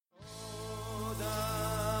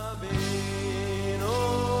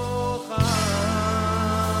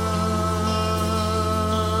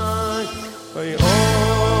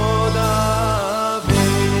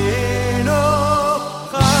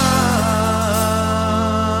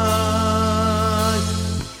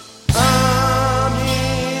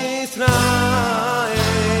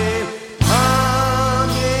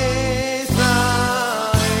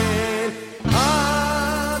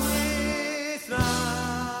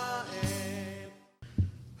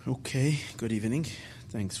Okay, good evening.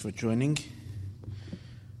 Thanks for joining.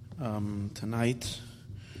 Tonight,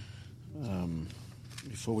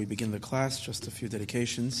 before we begin the class, just a few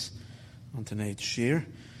dedications on tonight's shir.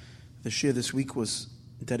 The shir this week was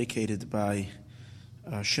dedicated by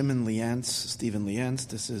Stephen Liantz.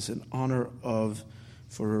 This is in honor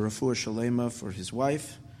for a refuah shalema for his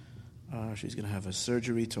wife. She's going to have a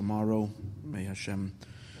surgery tomorrow. May Hashem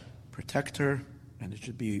protect her, and it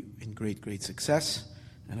should be in great success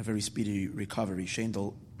and a very speedy recovery.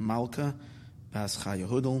 Shendel Malka, Bas Chaya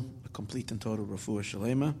Hudel, a complete and total refuah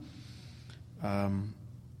shalema.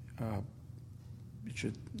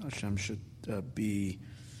 Hashem should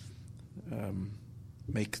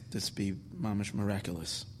make this be mamish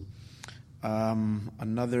miraculous.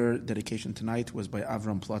 Another dedication tonight was by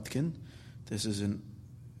Avram Plotkin. This is in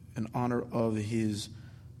honor of his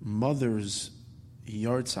mother's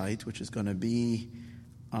yard site, which is going to be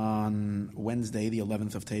on Wednesday, the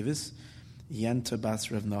 11th of Tevis, Yenta Bas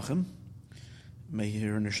Rev Nachem. May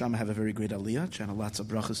her neshama have a very great aliyah. Channel lots of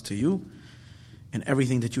brachas to you and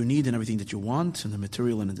everything that you need and everything that you want, in the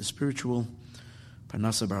material and in the spiritual.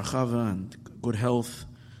 Parnasa barachava and good health,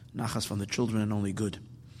 nachas from the children and only good.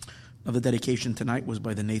 Another dedication tonight was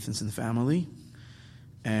by the Nathanson family,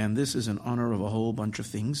 and this is in honor of a whole bunch of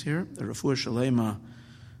things here. The refuah shalema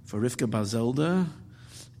for Rivka Bazelda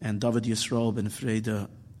and David Yisrael ben Frida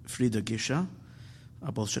Gisha.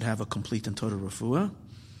 Both should have a complete and total refuah.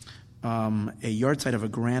 A yard site of a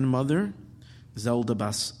grandmother, Zelda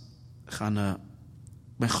Bas Chana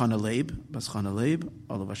Leib,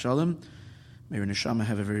 Olav Shalom. May her neshama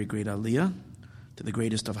have a very great aliyah to the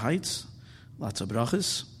greatest of heights. Lots of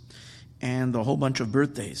brachas. And a whole bunch of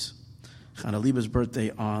birthdays. Chana Leiba's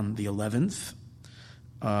birthday on the 11th.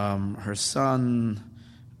 Their son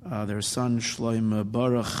Shloim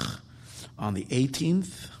Baruch on the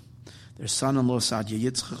 18th. Their son-in-law Sadia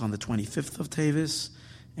Yitzchak on the 25th of Tevis.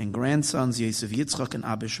 And grandsons Yosef Yitzchak and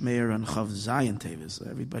Abish Meir and Chav Zayin Tevis. So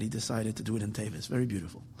everybody decided to do it in Tevis. Very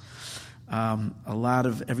beautiful.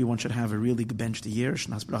 Everyone should have a really gebenched year.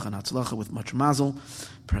 Shnas bracha and hatzlacha with much mazel,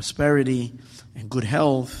 prosperity, and good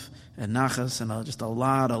health, and nachas, and just a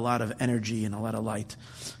lot of energy and a lot of light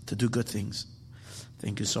to do good things.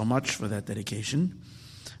 Thank you so much for that dedication.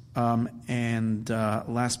 And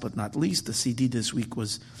last but not least, the CD this week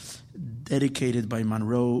was dedicated by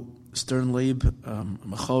Monroe Sternleib,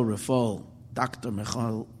 Michal Refal, Dr.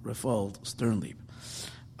 Michal Refal Sternleib.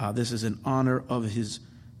 This is in honor of his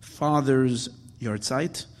father's yard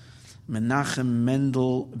site, Menachem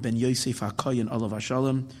Mendel ben Yosef HaKoyen Olav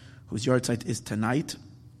Shalom, whose yard site is tonight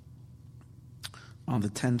on the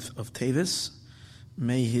 10th of Tevis.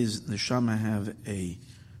 May his neshama have a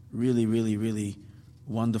really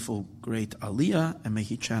wonderful, great aliyah, and may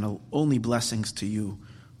he channel only blessings to you,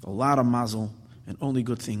 a lot of mazel, and only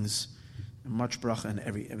good things, and much bracha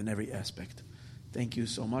in every aspect. Thank you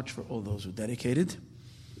so much for all those who dedicated.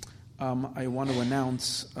 I want to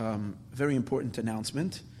announce a very important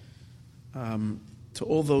announcement to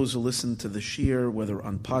all those who listen to the shir, whether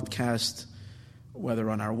on podcast, whether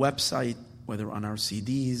on our website, whether on our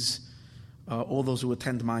CDs, all those who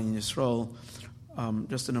attend Mayan Yisrael.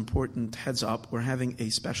 Just an important heads up: we're having a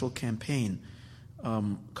special campaign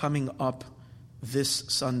coming up this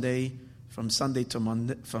Sunday, from Sunday to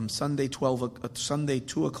Monday, from Sunday 2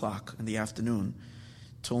 o'clock in the afternoon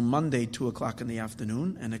till Monday 2 o'clock in the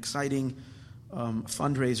afternoon. An exciting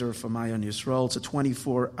fundraiser for Mayan Yisrael. It's a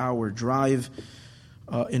 24-hour drive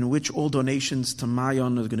in which all donations to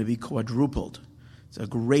Mayan are going to be quadrupled. It's a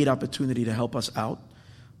great opportunity to help us out.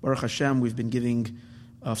 Baruch Hashem, we've been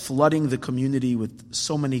flooding the community with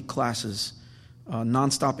so many classes,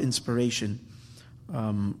 nonstop inspiration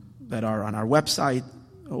that are on our website,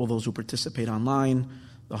 all those who participate online,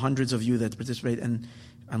 the hundreds of you that participate and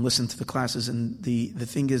listen to the classes. And the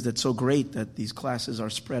thing is that's so great that these classes are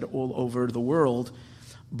spread all over the world,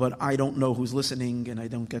 but I don't know who's listening and I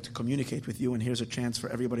don't get to communicate with you. And here's a chance for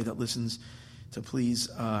everybody that listens to please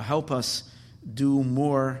help us do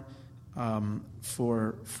more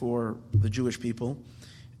for the Jewish people.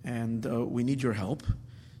 And we need your help.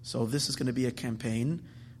 So this is going to be a campaign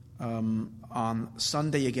on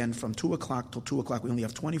Sunday again from 2 o'clock till 2 o'clock. We only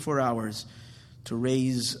have 24 hours to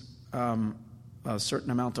raise a certain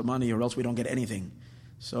amount of money, or else we don't get anything.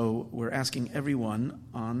 So we're asking everyone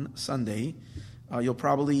on Sunday. You'll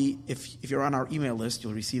probably, if you're on our email list,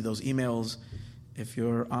 you'll receive those emails. If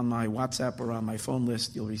you're on my WhatsApp or on my phone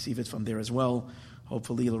list, you'll receive it from there as well.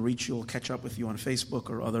 Hopefully it'll reach you. We'll catch up with you on Facebook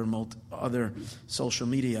or other social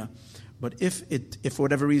media. But if for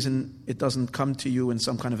whatever reason it doesn't come to you in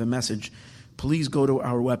some kind of a message, please go to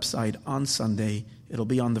our website on Sunday. It'll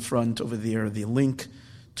be on the front over there, the link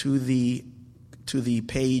to the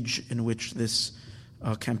page in which this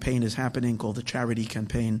campaign is happening, called the Charity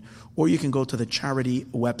Campaign, or you can go to the charity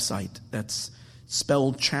website. That's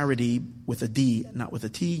spelled charity with a D, not with a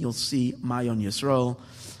T. You'll see Mayon Yisrael.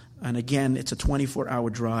 And again, it's a 24-hour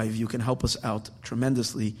drive. You can help us out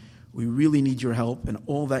tremendously. We really need your help, and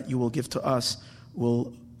all that you will give to us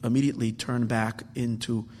will immediately turn back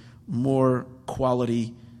into more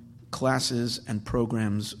quality classes and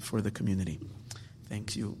programs for the community.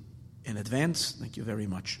 Thank you in advance. Thank you very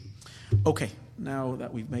much. Okay, now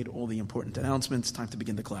that we've made all the important announcements, time to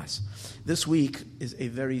begin the class. This week is a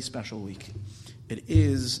very special week. It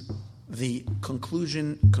is the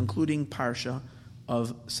concluding parsha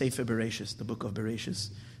of Sefer Bereshis, the book of Bereshis,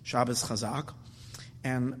 Shabbos Chazak.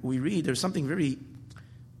 And we read, there's something very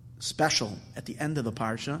special at the end of the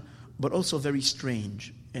parsha, but also very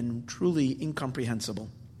strange and truly incomprehensible.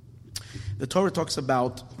 The Torah talks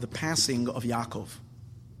about the passing of Yaakov,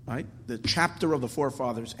 right? The chapter of the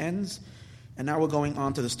forefathers ends, and now we're going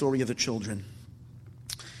on to the story of the children.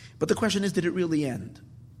 But the question is, did it really end?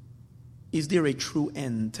 Is there a true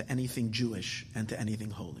end to anything Jewish and to anything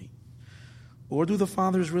holy? Or do the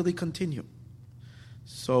fathers really continue?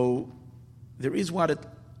 So there is what it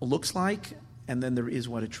looks like, and then there is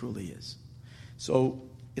what it truly is. So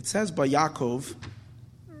it says by Yaakov,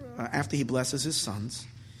 after he blesses his sons,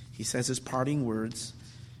 he says his parting words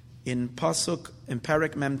in Perek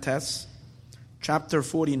Memtes, chapter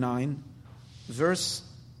 49, verse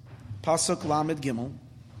Pasuk Lamed Gimel.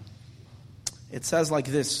 It says like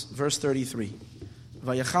this, verse 33.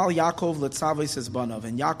 Vayechal Yaakov letzaves hizbanav,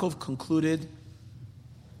 and Yaakov concluded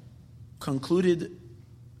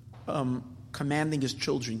commanding his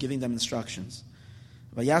children, giving them instructions.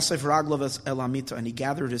 Vayasef raglav el hamita, and he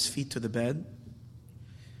gathered his feet to the bed.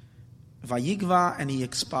 Vayigva, and he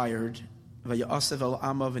expired. Vayasev el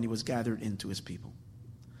amav, and he was gathered into his people.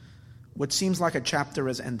 What seems like a chapter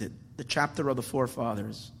has ended, the chapter of the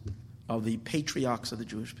forefathers, of the patriarchs of the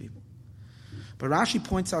Jewish people. But Rashi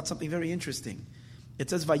points out something very interesting. It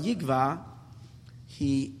says Vayigva,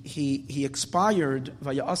 he expired,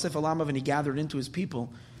 Vayasef el amav, and he gathered into his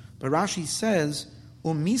people. But Rashi says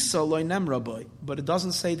Umisa loy nemra boy, but it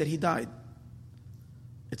doesn't say that he died.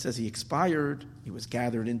 It says he expired, he was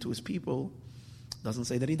gathered into his people. It doesn't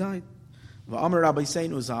say that he died. Va'amar Rabbi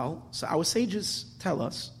Sein Uzal. So our sages tell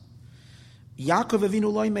us, Yaakov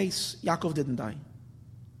Avinu loy meis. Yaakov didn't die.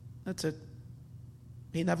 That's it.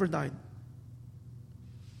 He never died.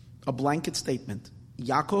 A blanket statement.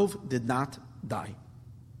 Yaakov did not die.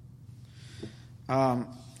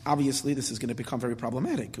 Obviously, this is going to become very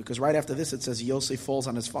problematic, because right after this it says Yosef falls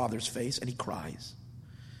on his father's face and he cries.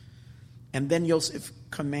 And then Yosef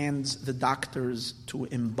commands the doctors to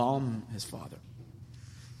embalm his father.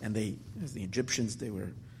 And they, as the Egyptians, they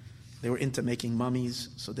were into making mummies,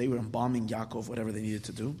 so they were embalming Yaakov, whatever they needed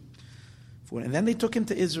to do. And then they took him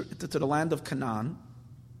to Israel, to the land of Canaan,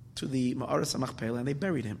 to the Ma'aras HaMachpelah, and they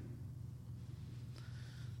buried him.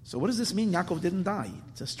 So what does this mean? Yaakov didn't die.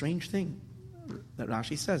 It's a strange thing that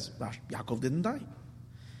Rashi says. Yaakov didn't die.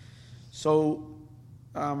 So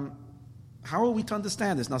how are we to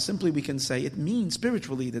understand this? Now simply we can say it means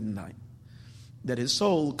spiritually he didn't die. That his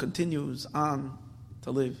soul continues on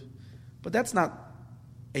to live. But that's not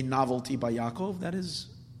a novelty by Yaakov. That is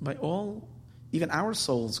by all, even our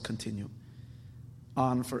souls continue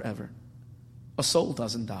on forever. A soul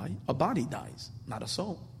doesn't die. A body dies, not a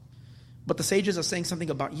soul. But the sages are saying something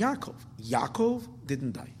about Yaakov. Yaakov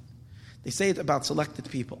didn't die. They say it about selected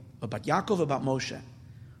people. About Yaakov, about Moshe.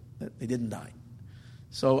 They didn't die.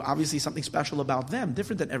 So obviously something special about them,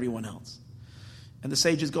 different than everyone else. And the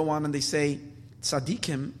sages go on and they say,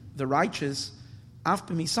 Tzadikim, the righteous, Af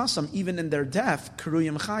b'misasam, even in their death,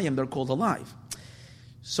 Keruyim Chayim, they're called alive.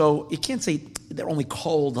 So you can't say they're only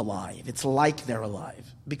called alive. It's like they're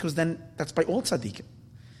alive. Because then that's by all tzaddikim.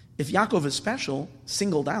 If Yaakov is special,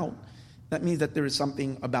 singled out, that means that there is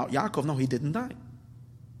something about Yaakov. No, he didn't die.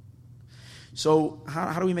 So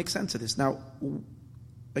how do we make sense of this? Now,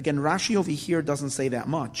 again, Rashi over here doesn't say that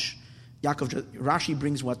much. Rashi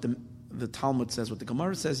brings what the Talmud says, what the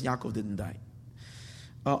Gemara says, Yaakov didn't die.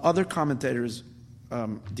 Other commentators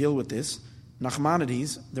deal with this.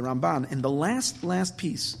 Nachmanides, the Ramban, in the last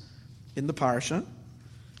piece in the parsha,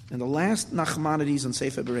 in the last Nachmanides on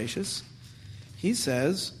Sefer Bereshis, he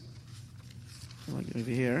says,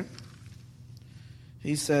 over here,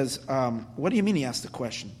 he says, what do you mean? He asked the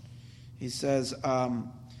question. He says,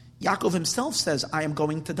 Yaakov himself says, I am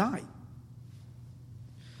going to die.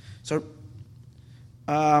 So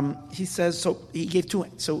he says, so he gave two,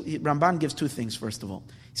 so Ramban gives two things, first of all.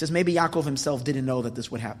 He says maybe Yaakov himself didn't know that this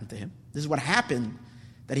would happen to him. This is what happened,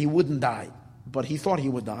 that he wouldn't die. but he thought he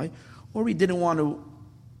would die, or he didn't want to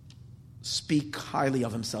speak highly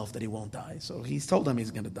of himself that he won't die. So he's told them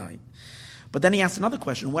he's going to die. But then he asked another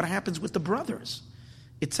question. What happens with the brothers?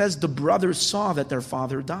 It says the brothers saw that their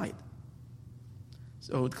father died.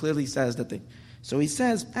 So it clearly says that so he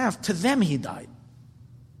says, to them he died.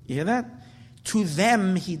 You hear that? To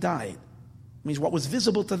them he died. It means what was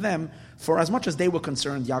visible to them, for as much as they were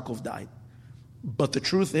concerned, Yaakov died. But the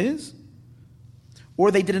truth is,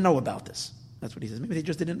 or they didn't know about this. That's what he says. Maybe they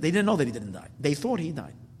didn't know that he didn't die. They thought he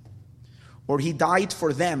died. Or he died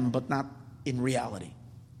for them, but not in reality.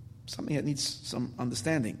 Something that needs some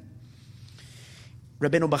understanding.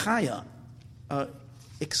 Rabbeinu Bachaya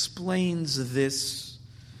explains this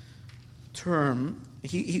term.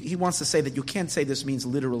 He wants to say that you can't say this means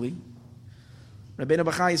literally. Rabbeinu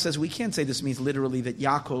Bachaya says we can't say this means literally that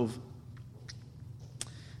Yaakov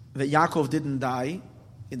didn't die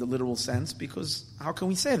in the literal sense, because how can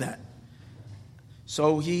we say that?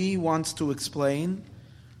 So he wants to explain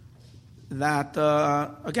that,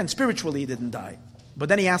 again, spiritually he didn't die. But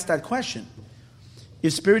then he asked that question.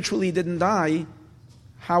 If spiritually he didn't die,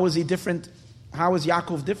 how is he different? How is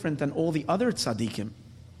Yaakov different than all the other tzaddikim?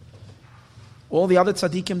 All the other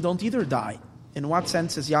tzaddikim don't either die. In what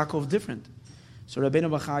sense is Yaakov different? So Rabbeinu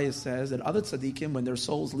Bachaya says that other tzaddikim, when their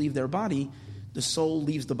souls leave their body, the soul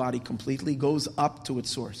leaves the body completely, goes up to its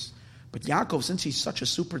source. But Yaakov, since he's such a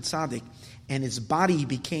super tzaddik, and his body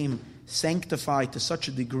became sanctified to such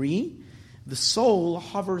a degree, the soul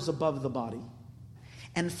hovers above the body.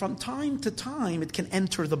 And from time to time, it can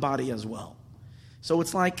enter the body as well. So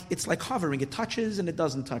it's like hovering. It touches and it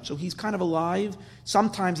doesn't touch. So he's kind of alive.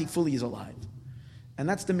 Sometimes he fully is alive. And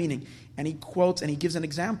that's the meaning. And he quotes and he gives an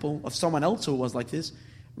example of someone else who was like this.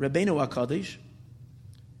 Rabbeinu HaKadosh,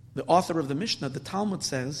 the author of the Mishnah, the Talmud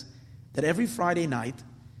says that every Friday night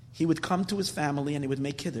he would come to his family and he would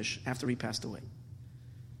make Kiddush after he passed away.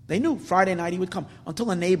 They knew Friday night he would come,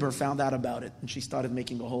 until a neighbor found out about it and she started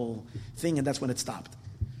making a whole thing, and that's when it stopped.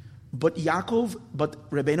 But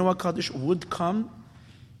Rabbeinu HaKadosh would come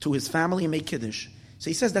to his family and make Kiddush. So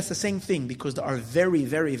he says that's the same thing, because there are very,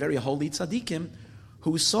 very, very holy tzaddikim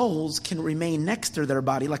whose souls can remain next to their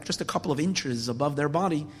body, like just a couple of inches above their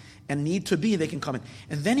body, and need to be, they can come in.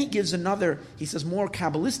 And then he gives he says more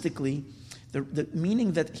Kabbalistically, the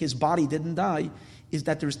meaning that his body didn't die is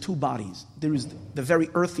that there's two bodies. There is the very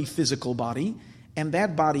earthy physical body, and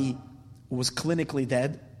that body was clinically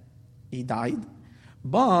dead. He died.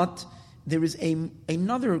 But there is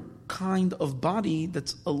another kind of body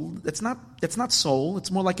that's not soul. It's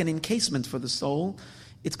more like an encasement for the soul.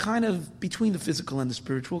 It's kind of between the physical and the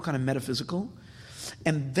spiritual, kind of metaphysical.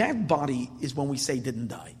 And that body is when we say didn't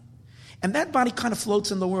die. And that body kind of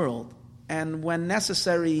floats in the world. And when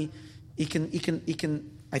necessary, it can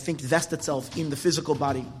I think, vest itself in the physical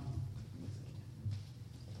body.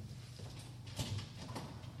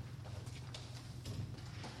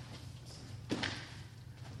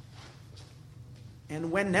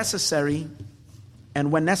 And when necessary,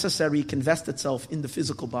 it can vest itself in the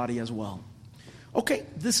physical body as well. Okay,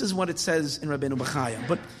 this is what it says in Rabbeinu Bachaya.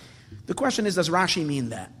 But the question is, does Rashi mean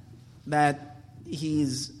that? That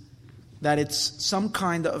it's some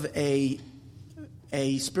kind of a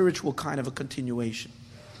spiritual kind of a continuation?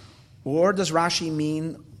 Or does Rashi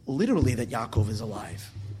mean literally that Yaakov is alive?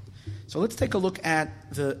 So let's take a look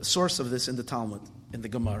at the source of this in the Talmud, in the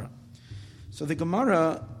Gemara. So the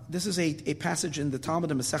Gemara, this is a passage in the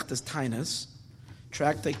Talmud in Masechtas Tainis,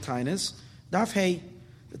 Tractate Tainis. Daf Hey,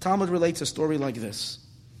 the Talmud relates a story like this,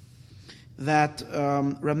 that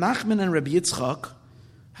Reb Nachman and Reb Yitzchak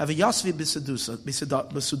have a Yasvi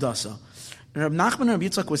B'Sudasa. And Reb Nachman and Reb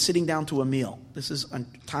Yitzchak were sitting down to a meal. This is on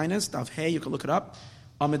Tainis, Daf Hey, you can look it up,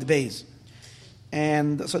 Amid Beis.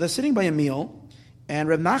 And so they're sitting by a meal, and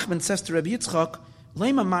Reb Nachman says to Reb Yitzchak,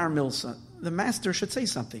 Lema Mar Milsa, the master should say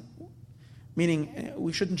something. Meaning,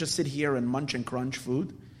 we shouldn't just sit here and munch and crunch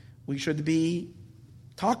food. We should be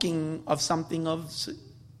talking of something of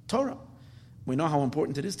Torah. We know how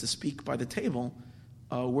important it is to speak by the table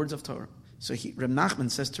words of Torah. So Reb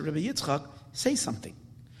Nachman says to Reb Yitzchak, say something.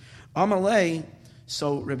 Amalei,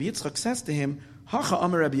 so Reb Yitzchak says to him, Hacha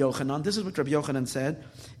Amar Reb Yochanan, this is what Reb Yochanan said,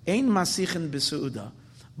 Ein masichin b'su'uda.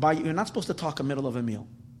 You're not supposed to talk in the middle of a meal.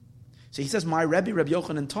 So he says, my Rebbe, Reb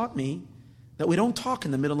Yochanan, taught me that we don't talk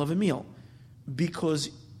in the middle of a meal, because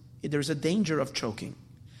there's a danger of choking.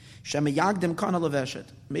 Maybe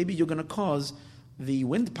you're going to cause the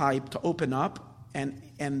windpipe to open up, and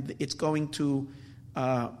it's going to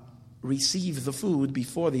receive the food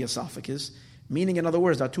before the esophagus. Meaning, in other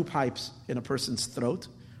words, there are two pipes in a person's throat.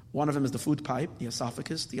 One of them is the food pipe, the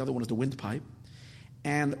esophagus. The other one is the windpipe.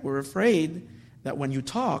 And we're afraid that when you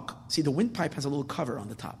talk, see, the windpipe has a little cover on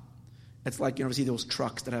the top. It's like, you ever see those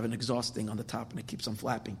trucks that have an exhaust thing on the top and it keeps on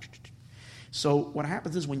flapping. So what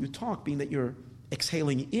happens is when you talk, being that you're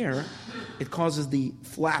exhaling air, it causes the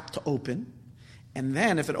flap to open. And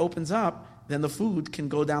then if it opens up, then the food can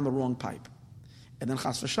go down the wrong pipe. And then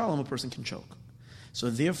chas v'shalom, a person can choke. So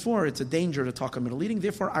therefore, it's a danger to talk a middle eating.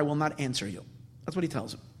 Therefore, I will not answer you. That's what he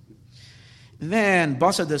tells him. Then,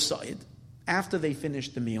 Basar decided, after they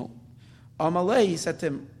finished the meal, Amalei said to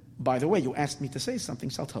him, by the way, you asked me to say something,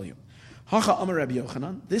 so I'll tell you. Hacha Amar Rabbi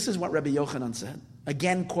Yochanan. This is what Rabbi Yochanan said.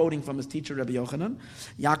 Again, quoting from his teacher, Rabbi Yochanan.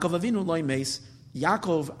 Yaakov Avinu loy meis.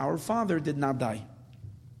 Yaakov, our father, did not die.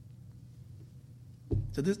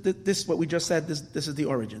 So this what we just said, this is the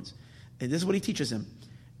origins. And this is what he teaches him.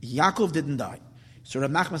 Yaakov didn't die. So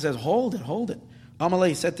Rabbi Nachman says, hold it.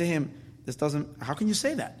 Amalei said to him, this doesn't, how can you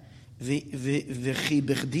say that? V'chi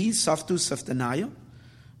b'chdi saftu saftanaya,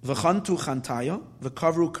 v'chantu chantaya,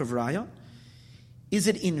 v'kavru kavraya. Is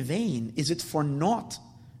it in vain? Is it for naught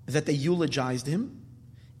that they eulogized him?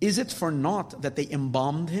 Is it for naught that they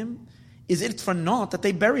embalmed him? Is it for naught that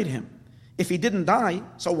they buried him? If he didn't die,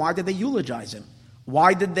 so why did they eulogize him?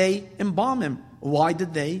 Why did they embalm him? Why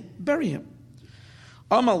did they bury him?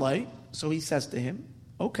 Amalei, so he says to him,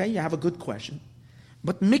 okay, you have a good question.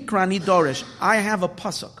 But Mikrani Dorish, I have a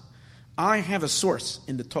pasuk. I have a source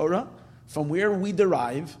in the Torah from where we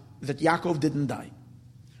derive that Yaakov didn't die.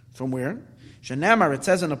 From where? Shenamar, it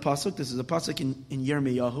says in a pasuk, this is a pasuk in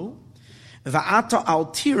Yirmiyahu, Va'ata al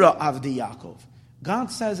tira avdi Yaakov.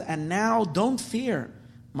 God says, and now don't fear,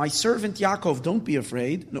 my servant Yaakov, don't be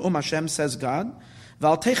afraid. Ne'um Hashem, says God,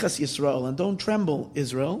 V'al techas Yisrael, and don't tremble,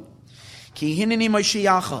 Israel. Ki hineni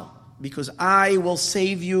Moshiacha, because I will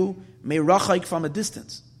save you, me'rachaik, from a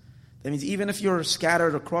distance. That means even if you're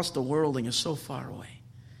scattered across the world and you're so far away,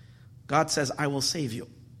 God says, I will save you.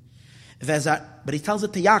 But he tells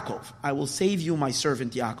it to Yaakov, I will save you, my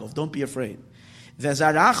servant Yaakov, don't be afraid.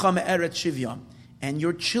 Ve'zaracha me'eret shivya, and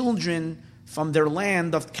your children from their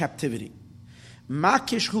land of captivity.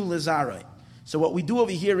 Makishhu lezarai. So what we do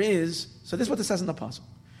over here is, so this is what it says in the Apostle.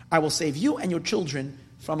 I will save you and your children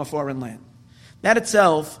from a foreign land. That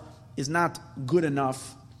itself is not good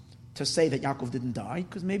enough to say that Yaakov didn't die,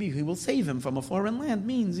 because maybe he will save him from a foreign land,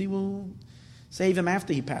 means he will save him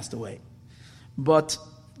after he passed away. But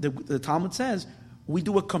the Talmud says, we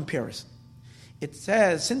do a comparison. It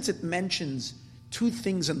says, since it mentions two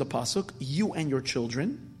things in the Pasuk, you and your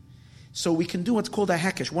children, so we can do what's called a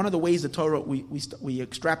hekesh. One of the ways the Torah, we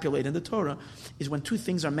extrapolate in the Torah, is when two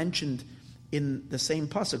things are mentioned in the same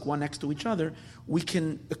pasuk, one next to each other, we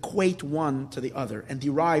can equate one to the other and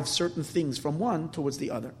derive certain things from one towards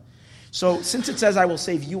the other. So since it says, I will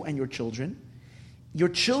save you and your children,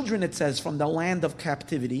 it says, from the land of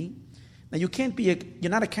captivity. Now you're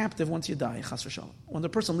not a captive once you die, chas v'shalom. When the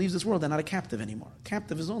person leaves this world, they're not a captive anymore.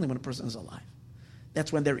 Captive is only when a person is alive.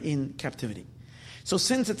 That's when they're in captivity. So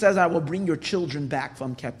since it says, I will bring your children back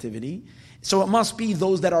from captivity, so it must be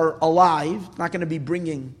those that are alive, not going to be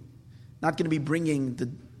bringing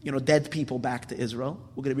the dead people back to Israel.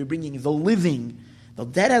 We're going to be bringing the living, the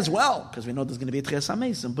dead as well, because we know there's going to be a Tchias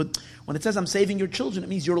HaMesim. But when it says I'm saving your children, it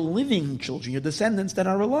means your living children, your descendants that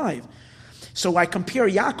are alive. So I compare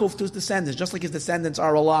Yaakov to his descendants, just like his descendants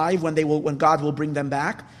are alive when God will bring them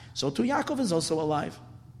back. So too Yaakov is also alive.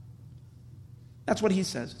 That's what he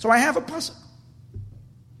says. So I have a pasuk.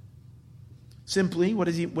 Simply, what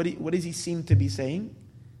does he seem to be saying?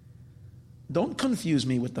 Don't confuse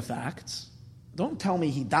me with the facts. Don't tell me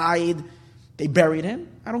he died, they buried him.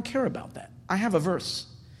 I don't care about that. I have a verse.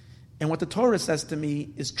 And what the Torah says to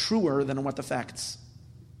me is truer than what the facts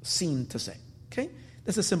seem to say. Okay?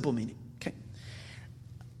 That's a simple meaning. Okay?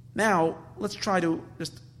 Now, let's try to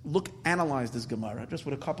just analyze this Gemara, just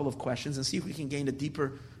with a couple of questions, and see if we can gain a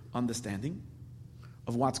deeper understanding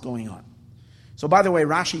of what's going on. So, by the way,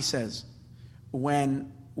 Rashi says,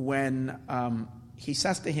 when he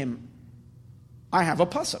says to him, I have a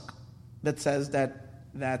pasuk that says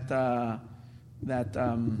that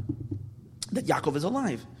Yaakov is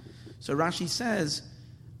alive. So Rashi says,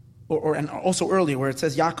 and also earlier where it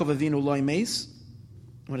says Yaakov Avinu loy meis,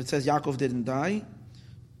 when it says Yaakov didn't die,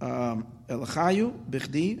 Elachayu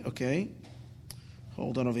bichdi. Okay,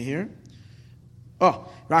 hold on over here. Oh,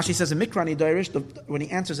 Rashi says in Mikrani Dairish, when he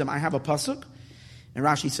answers him, I have a pasuk, and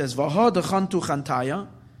Rashi says Vaha dechantu chantaya.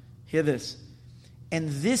 Hear this, and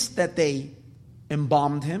this that they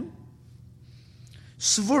embalmed him.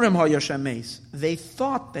 Svurim hayashem meis. They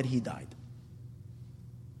thought that he died.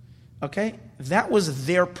 Okay? That was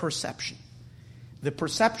their perception. The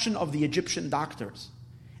perception of the Egyptian doctors.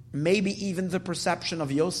 Maybe even the perception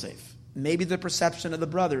of Yosef. Maybe the perception of the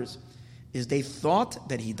brothers. is they thought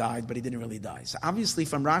that he died, but he didn't really die. So obviously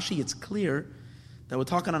from Rashi, it's clear that we're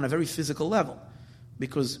talking on a very physical level,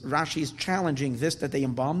 because Rashi is challenging this, that they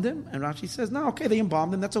embalmed him, and Rashi says, no, okay, they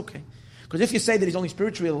embalmed him, that's okay. Because if you say that he's only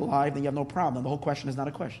spiritually alive, then you have no problem. The whole question is not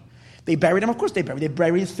a question. They buried him, of course they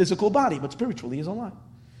buried his physical body, but spiritually he's alive.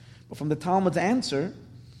 But from the Talmud's answer,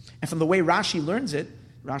 and from the way Rashi learns it,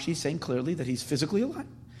 Rashi is saying clearly that he's physically alive.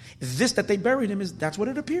 This that they buried him, that's what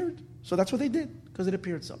it appeared. So that's what they did, because it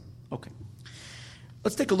appeared so. Okay.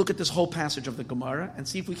 Let's take a look at this whole passage of the Gemara and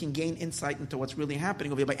see if we can gain insight into what's really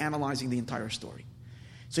happening over here by analyzing the entire story.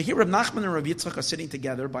 So here Reb Nachman and Reb Yitzchak are sitting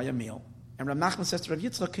together by a meal. And Reb Nachman says to Reb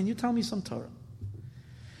Yitzchak, can you tell me some Torah?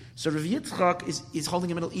 So Reb Yitzchak is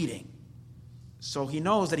holding a middle eating. So he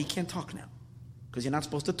knows that he can't talk now, because you're not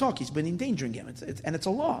supposed to talk. He's been endangering him. And it's a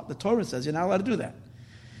law. The Torah says you're not allowed to do that.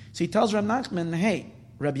 So he tells Reb Nachman, hey,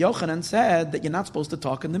 Reb Yochanan said that you're not supposed to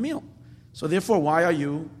talk in the meal. So therefore,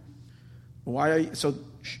 so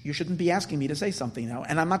you shouldn't be asking me to say something now.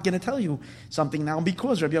 And I'm not going to tell you something now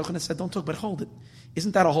because Reb Yochanan said don't talk, but hold it.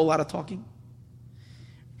 Isn't that a whole lot of talking?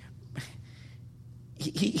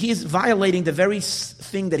 He is violating the very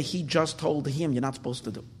thing that he just told him you're not supposed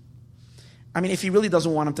to do. I mean, if he really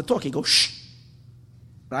doesn't want him to talk, he goes, shh.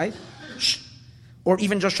 Right? Shh. Or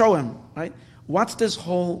even just show him. Right? What's this?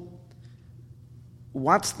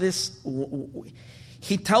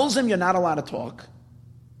 He tells him you're not allowed to talk,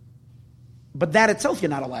 but that itself you're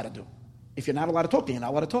not allowed to do. If you're not allowed to talk, then you're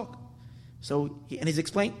not allowed to talk. So, he's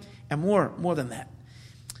explained, and more than that.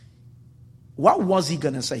 What was he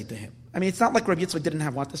going to say to him? I mean, it's not like Rabbi Yitzchak didn't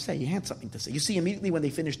have what to say. He had something to say. You see, immediately when they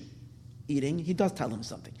finished eating, he does tell him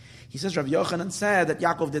something. He says, Rav Yochanan said that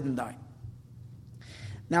Yaakov didn't die.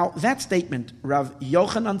 Now, that statement, Rav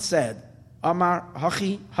Yochanan said, Amar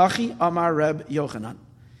Hachi Amar Reb Yochanan.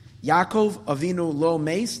 Yaakov Avinu lo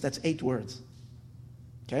meis, that's 8 words.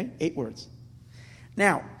 Okay, 8 words.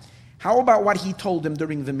 Now, how about what he told him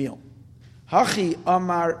during the meal? Hachi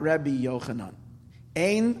Amar Rabbi Yochanan.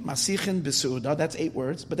 Ein Masichin Besuda, that's 8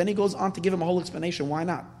 words. But then he goes on to give him a whole explanation. Why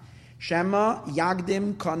not? Shema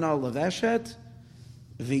Yagdim Kana Leveshet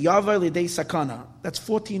V'Yavar Lidei Sakana. That's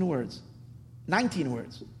 14 words. 19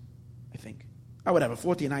 words, I think. Or whatever,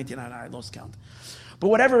 14, 19, I lost count. But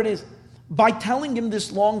whatever it is, by telling him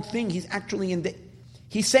this long thing, he's actually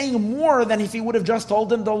he's saying more than if he would have just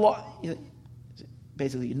told him the law.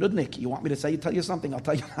 Basically, Nudnik, you want me to tell you something, I'll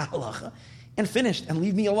tell you halacha. And finished, and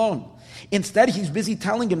leave me alone. Instead, he's busy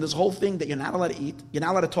telling him this whole thing that you're not allowed to eat, you're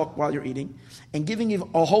not allowed to talk while you're eating, and giving him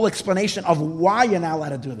a whole explanation of why you're not allowed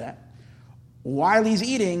to do that, while he's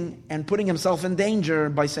eating, and putting himself in danger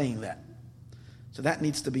by saying that. So that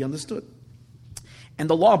needs to be understood. And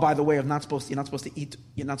the law, by the way, of you're not supposed to eat,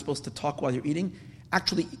 you're not supposed to talk while you're eating,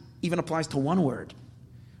 actually even applies to one word.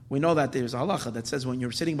 We know that there's a halacha that says when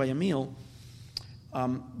you're sitting by a meal,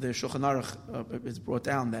 the Shulchan Aruch is brought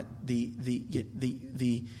down that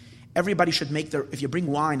the everybody should make if you bring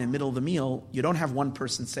wine in the middle of the meal, you don't have one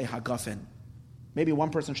person say hagafen. Maybe one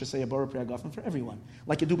person should say a borah pri hagafen for everyone,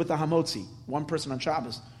 like you do with the hamotzi. One person on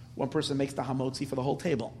Shabbos, one person makes the hamotzi for the whole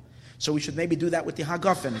table. So we should maybe do that with the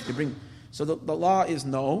hagafen. If you bring, so the law is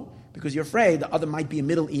no, because you're afraid the other might be a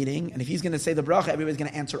middle eating, and if he's going to say the bracha, everybody's going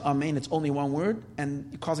to answer amen. It's only one word,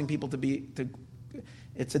 and causing people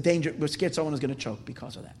it's a danger. We're scared someone is going to choke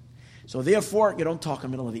because of that. So therefore, you don't talk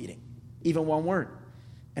in the middle of eating, even one word.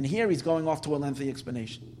 And here he's going off to a lengthy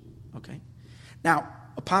explanation. Okay. Now,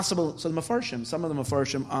 some of the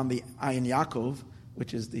Mefarshim on the Ayin Yaakov,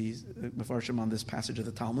 which is the Mefarshim on this passage of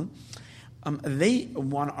the Talmud, they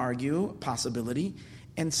want to argue a possibility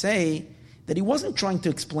and say that he wasn't trying to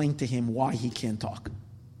explain to him why he can't talk,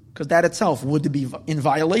 because that itself would be in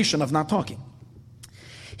violation of not talking.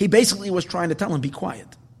 He basically was trying to tell him, be quiet.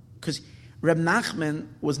 Because Reb Nachman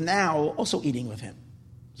was now also eating with him.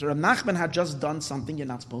 So Reb Nachman had just done something you're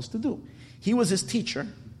not supposed to do. He was his teacher.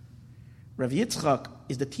 Rav Yitzchak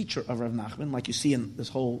is the teacher of Reb Nachman, like you see in this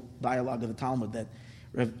whole dialogue of the Talmud, that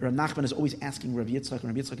Reb Nachman is always asking Rav Yitzchak, and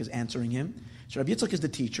Rav Yitzchak is answering him. So Rav Yitzchak is the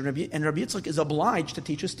teacher, and Rav Yitzchak is obliged to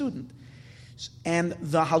teach a student. And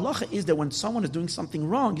the halacha is that when someone is doing something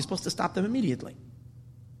wrong, you're supposed to stop them immediately.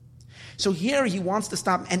 So here he wants to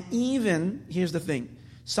stop, and even, here's the thing,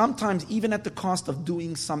 sometimes even at the cost of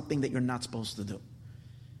doing something that you're not supposed to do.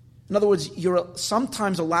 In other words, you're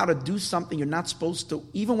sometimes allowed to do something you're not supposed to,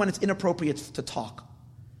 even when it's inappropriate to talk.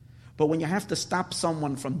 But when you have to stop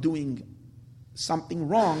someone from doing something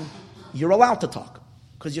wrong, you're allowed to talk,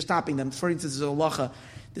 because you're stopping them. For instance,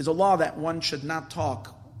 there's a law that one should not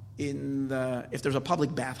talk if there's a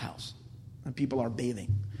public bathhouse and people are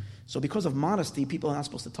bathing. So because of modesty, people are not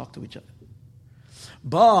supposed to talk to each other.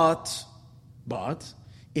 But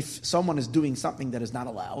if someone is doing something that is not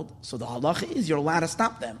allowed, so the halacha is you're allowed to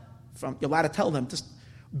stop them. You're allowed to tell them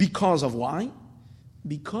because of why?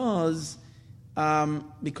 Because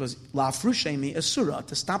la'afrushemi asura,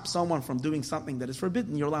 to stop someone from doing something that is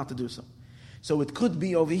forbidden, you're allowed to do so. So it could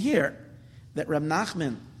be over here that Reb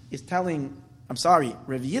Nachman is telling, Rav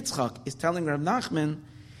Yitzchak is telling Reb Nachman,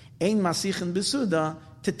 ein masichin besuda,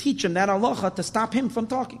 to teach him that halacha, to stop him from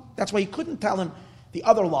talking. That's why he couldn't tell him the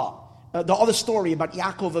other law, the other story about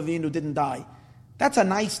Yaakov Avinu didn't die. That's a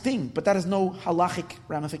nice thing, but that has no halachic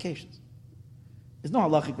ramifications. There's no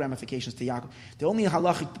halachic ramifications to Yaakov. The only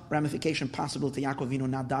halachic ramification possible to Yaakov Avinu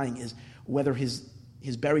not dying is whether his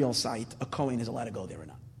burial site, a Kohen, is allowed to go there or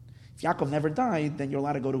not. If Yaakov never died, then you're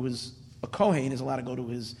allowed to go to a Kohen is allowed to go to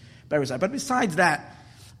his burial site. But besides that,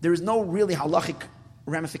 there is no really halachic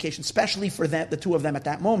ramification, especially for the two of them at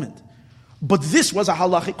that moment. But this was a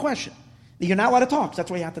halachic question. You're not allowed to talk, so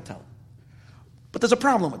that's why you have to tell him. But there's a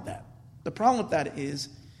problem with that. The problem with that is,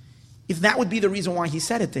 if that would be the reason why he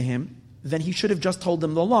said it to him, then he should have just told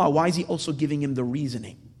him the law. Why is he also giving him the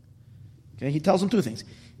reasoning? Okay, he tells him two things.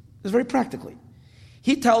 It's very practically.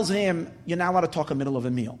 He tells him, you're not allowed to talk in the middle of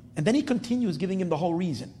a meal. And then he continues giving him the whole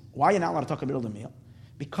reason. Why you're not allowed to talk in the middle of the meal?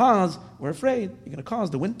 Because we're afraid you're going to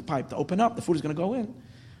cause the windpipe to open up, the food is going to go in.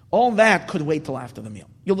 All that could wait till after the meal.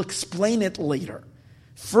 You'll explain it later.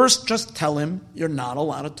 First, just tell him you're not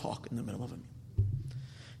allowed to talk in the middle of a meal.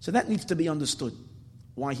 So that needs to be understood,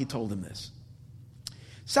 why he told him this.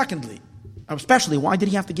 Secondly, especially, why did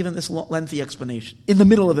he have to give him this lengthy explanation in the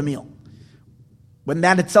middle of the meal, when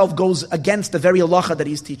that itself goes against the very halacha that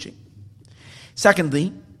he's teaching?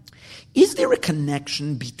 Secondly, is there a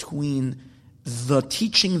connection between the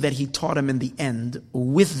teaching that he taught him in the end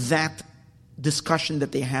with that discussion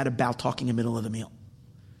that they had about talking in the middle of the meal?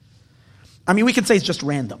 I mean, we can say it's just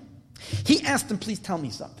random. He asked him, please tell me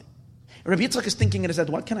something. Rabbi Yitzchak is thinking in his head,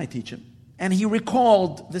 what can I teach him? And he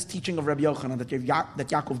recalled this teaching of Rabbi Yochanan that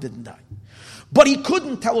Yaakov didn't die. But he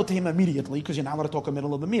couldn't tell it to him immediately because you're not allowed to talk in the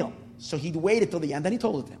middle of the meal. So he waited till the end, then he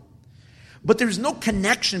told it to him. But there's no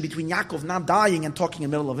connection between Yaakov not dying and talking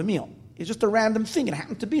in the middle of a meal. It's just a random thing. It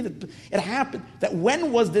happened to be that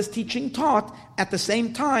when was this teaching taught? At the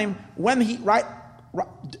same time, when right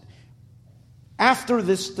after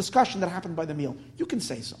this discussion that happened by the meal. You can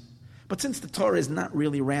say so. But since the Torah is not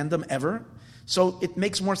really random ever, so it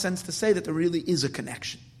makes more sense to say that there really is a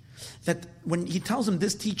connection. That when he tells him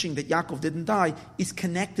this teaching that Yaakov didn't die is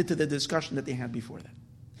connected to the discussion that they had before that.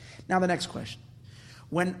 Now the next question.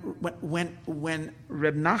 When Reb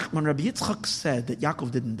Yitzchak said that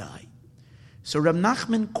Yaakov didn't die, so Reb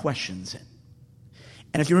Nachman questions it.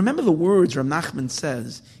 And if you remember the words Reb Nachman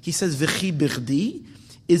says, he says, V'chi bichdi,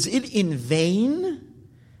 is it in vain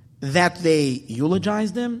that they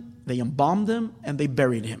eulogized him, they embalmed him, and they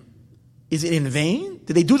buried him? Is it in vain?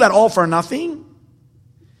 Did they do that all for nothing?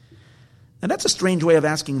 And that's a strange way of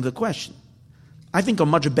asking the question. I think a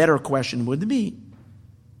much better question would be,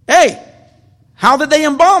 hey, how did they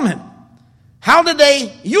embalm him? How did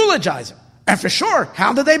they eulogize him? And for sure,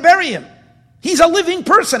 how did they bury him? He's a living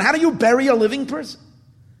person. How do you bury a living person?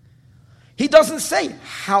 He doesn't say,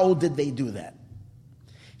 how did they do that?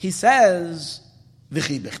 He says,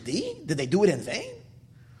 V'chi bichdi? Did they do it in vain?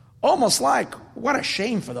 Almost like, what a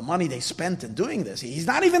shame for the money they spent in doing this. He's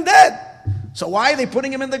not even dead. So why are they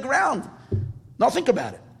putting him in the ground? Now think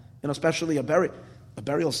about it. Especially a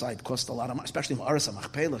burial site cost a lot of money, especially in Arasa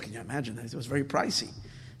Machpelah. Can you imagine that? It was very pricey.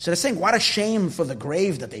 So they're saying, what a shame for the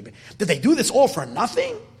grave that they... Did they do this all for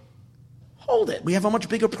nothing? Hold it. We have a much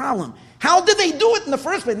bigger problem. How did they do it in the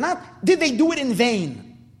first place? Not, did they do it in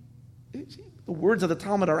vain? The words of the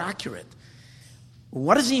Talmud are accurate.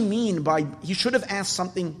 What does he mean by... He should have asked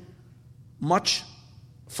something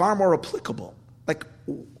far more applicable. Like,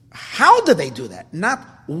 how did they do that? Not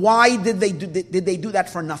why did they do that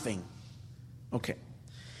for nothing? Okay.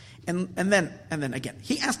 And then again,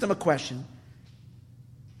 he asked him a question.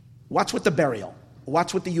 What's with the burial?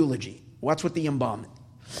 What's with the eulogy? What's with the embalming?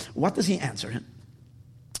 What does he answer him?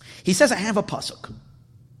 He says, I have a pasuk.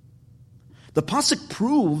 The pasuk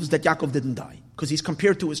proves that Yaakov didn't die because he's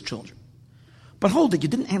compared to his children. But hold it, you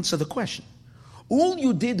didn't answer the question. All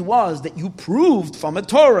you did was that you proved from a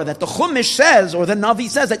Torah that the Chumash says, or the Navi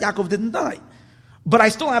says, that Yaakov didn't die. But I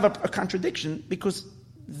still have a contradiction because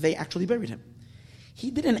they actually buried him.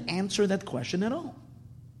 He didn't answer that question at all.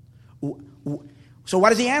 So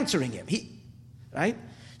what is he answering him? Right?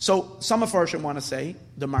 So some of us want to say,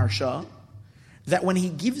 the Marsha, that when he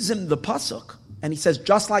gives him the pasuk, and he says,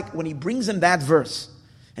 just like when he brings him that verse,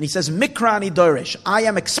 and he says, Mikra ani dorish, I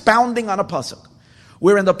am expounding on a pasuk,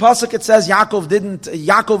 where in the pasuk it says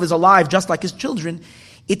Yaakov is alive just like his children.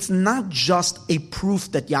 it's not just a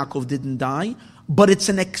proof that Yaakov didn't die, but it's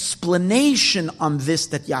an explanation on this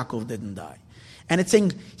that Yaakov didn't die. And it's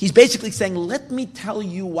saying, he's basically saying, let me tell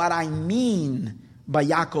you what I mean by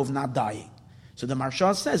Yaakov not dying. So the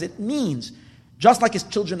Maharsha says, it means, just like his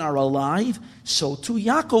children are alive, so too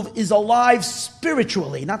Yaakov is alive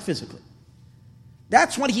spiritually, not physically.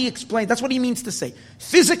 That's what he explained. That's what he means to say.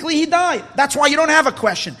 Physically he died. That's why you don't have a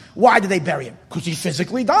question. Why did they bury him? Because he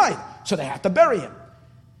physically died. So they have to bury him.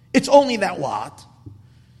 It's only that what?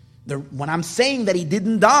 When I'm saying that he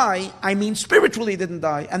didn't die, I mean spiritually he didn't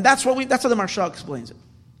die. And that's how the Maharsha explains it.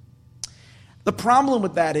 The problem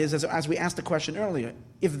with that is, as we asked the question earlier,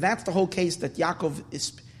 if that's the whole case, that Yaakov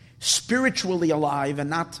is spiritually alive and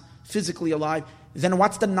not physically alive, then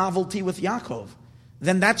what's the novelty with Yaakov?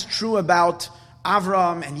 Then that's true about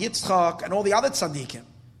Avram and Yitzchak and all the other tzaddikim.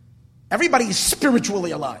 Everybody is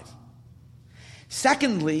spiritually alive.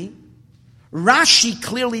 Secondly, Rashi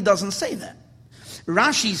clearly doesn't say that.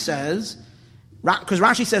 Rashi says, because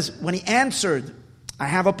Rashi says, when he answered, I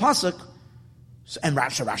have a pasuk, and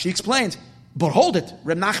Rashi explains, but hold it,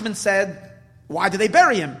 Reb Nachman said, why did they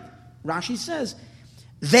bury him? Rashi says,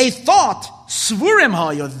 they thought, Svurim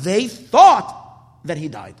hayo, they thought that he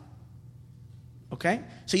died. Okay?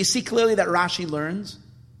 So you see clearly that Rashi learns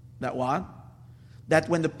that what? That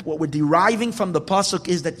what we're deriving from the pasuk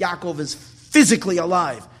is that Yaakov is physically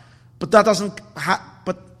alive. But that doesn't,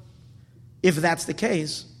 but if that's the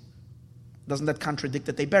case, doesn't that contradict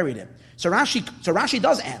that they buried him? So Rashi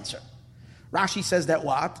does answer. Rashi says that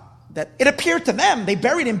what? That it appeared to them, they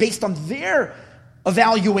buried him based on their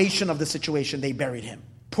evaluation of the situation, they buried him.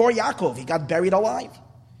 Poor Yaakov, he got buried alive.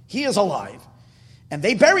 He is alive. And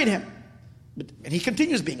they buried him. And he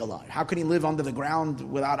continues being alive. How can he live under the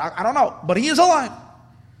ground without, I don't know, but he is alive.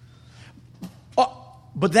 Oh,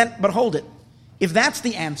 but hold it. If that's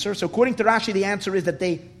the answer, so according to Rashi, the answer is that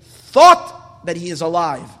they thought that he is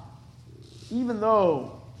alive. Even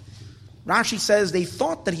though Rashi says they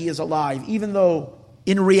thought that he is alive, even though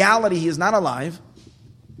in reality he is not alive,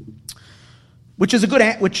 which is a good,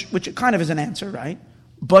 which kind of is an answer, right?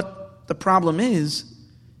 But the problem is,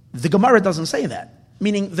 the Gemara doesn't say that.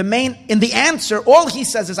 Meaning in the answer, all he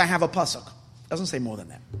says is, I have a pasuk. Doesn't say more than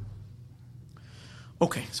that.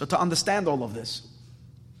 Okay, so to understand all of this,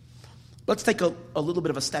 let's take a little bit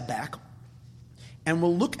of a step back, and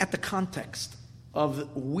we'll look at the context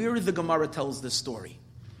of where the Gemara tells this story.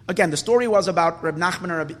 Again, the story was about Reb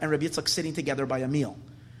Nachman and Reb Yitzchak sitting together by a meal.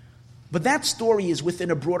 But that story is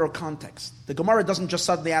within a broader context. The Gemara doesn't just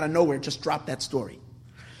suddenly out of nowhere just drop that story.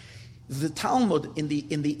 The Talmud, in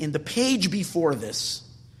the page before this,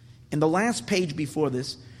 in the last page before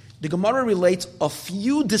this, the Gemara relates a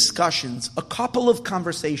few discussions, a couple of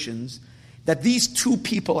conversations that these two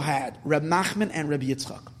people had, Reb Nachman and Reb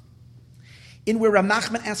Yitzchak. In where Reb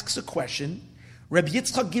Nachman asks a question, Reb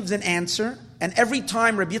Yitzchak gives an answer, and every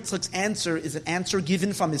time Reb Yitzchak's answer is an answer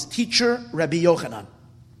given from his teacher, Rabbi Yochanan.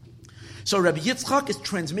 So Reb Yitzchak is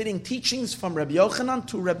transmitting teachings from Reb Yochanan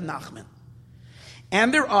to Reb Nachman.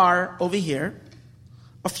 And there are, over here,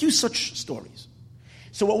 a few such stories.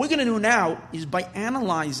 So what we're going to do now is, by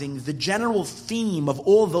analyzing the general theme of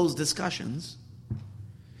all those discussions,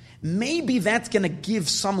 maybe that's going to give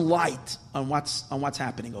some light on what's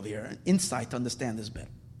happening over here, an insight to understand this better.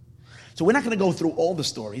 So we're not going to go through all the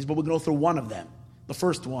stories, but we're going to go through one of them, the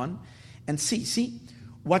first one, and see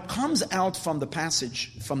what comes out from the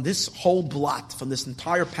passage, from this whole blot, from this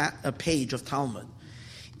entire page of Talmud,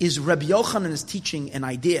 is Rabbi Yochanan is teaching an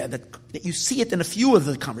idea that you see it in a few of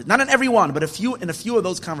the conversations, not in every one, but in a few of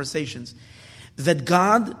those conversations, that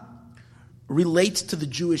God relates to the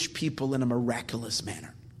Jewish people in a miraculous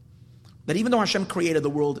manner. That even though Hashem created the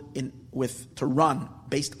world to run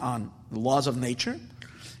based on the laws of nature,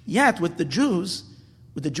 yet with the Jews,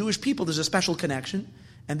 with the Jewish people, there's a special connection,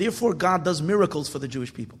 and therefore God does miracles for the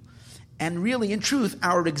Jewish people. And really, in truth,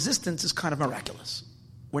 our existence is kind of miraculous.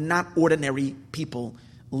 We're not ordinary people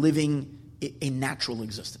living a natural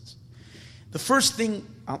existence. The first thing,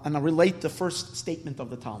 and I'll relate the first statement of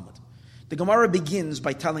the Talmud. The Gemara begins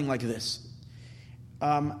by telling like this.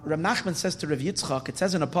 Reb Nachman says to Rav Yitzchak, it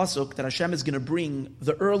says in a pasuk that Hashem is going to bring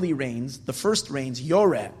the early rains, the first rains,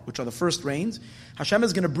 Yoreh, which are the first rains. Hashem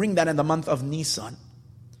is going to bring that in the month of Nisan.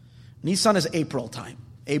 Nisan is April time.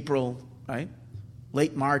 April, right?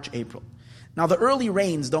 Late March, April. Now the early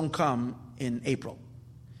rains don't come in April.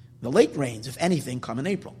 The late rains, if anything, come in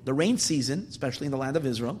April. The rain season, especially in the land of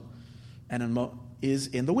Israel, is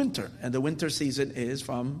in the winter. And the winter season is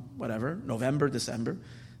from, November, December,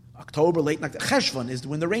 October, late night. Cheshvan is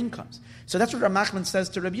when the rain comes. So that's what Rav Nachman says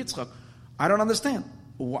to Rabbi Yitzchak. I don't understand.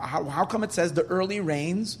 How come it says the early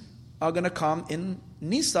rains are going to come in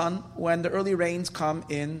Nisan when the early rains come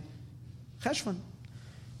in Cheshvan.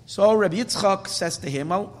 So Rabbi Yitzchak says to him,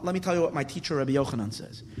 well, let me tell you what my teacher Rabbi Yochanan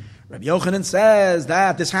says. Rabbi Yochanan says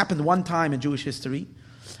that this happened one time in Jewish history,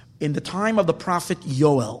 in the time of the prophet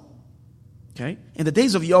Yoel. Okay? In the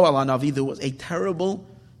days of Yoel HaNavi, there was a terrible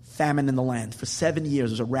famine in the land. For 7 years,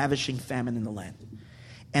 there was a ravishing famine in the land.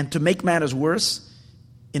 And to make matters worse,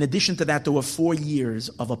 in addition to that, there were 4 years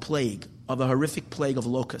of a plague, of a horrific plague of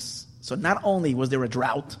locusts. So not only was there a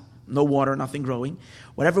drought, no water, nothing growing,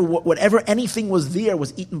 whatever anything was there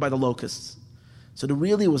was eaten by the locusts. So there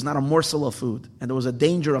really was not a morsel of food, and there was a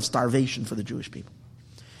danger of starvation for the Jewish people.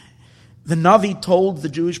 The Navi told the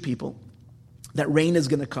Jewish people that rain is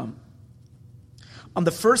going to come. On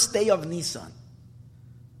the first day of Nisan,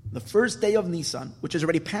 which is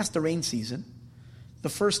already past the rain season, the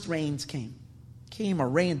first rains came a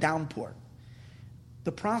rain downpour.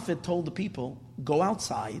 The prophet told the people, go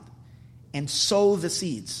outside and sow the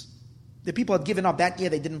seeds. The people had given up. That year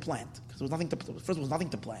they didn't plant, because there was nothing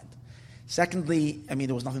to plant. Secondly,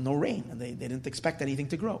 there was no rain, and they didn't expect anything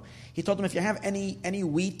to grow. He told them, if you have any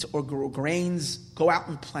wheat or grains, go out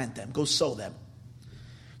and plant them, go sow them.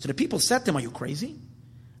 So the people said to him, are you crazy?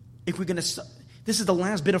 If we're going to, this is the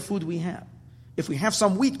last bit of food we have. If we have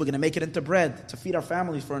some wheat, we're going to make it into bread to feed our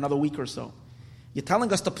families for another week or so. You're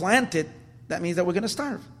telling us to plant it, that means that we're going to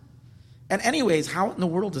starve. And anyways, how in the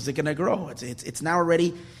world is it going to grow? It's now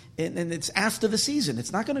already, and it's after the season.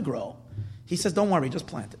 It's not going to grow. He says, don't worry, just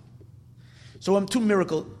plant it. So two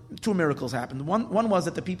miracles happened. One was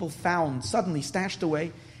that the people found, suddenly stashed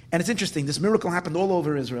away, and it's interesting, this miracle happened all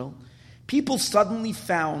over Israel. People suddenly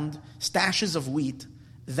found stashes of wheat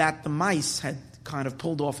that the mice had kind of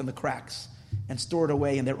pulled off in the cracks and stored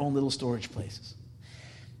away in their own little storage places.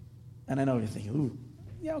 And I know you're thinking, ooh,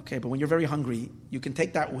 yeah, okay, but when you're very hungry, you can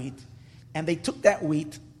take that wheat, and they took that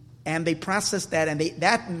wheat, and they processed that, and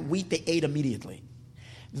that wheat they ate immediately.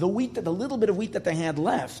 The little bit of wheat that they had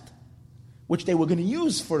left, which they were going to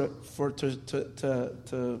use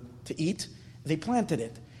to eat, they planted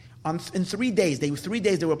it. In 3 days,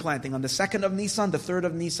 they were planting. On the 2nd of Nisan, the 3rd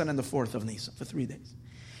of Nisan, and the 4th of Nisan, for 3 days.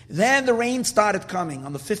 Then the rain started coming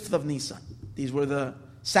on the 5th of Nisan. These were the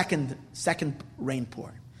second rain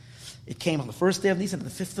pour. It came on the 1st day of Nisan, and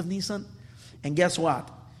the 5th of Nisan. And guess what?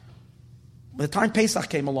 By the time Pesach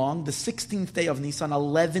came along, the 16th day of Nisan,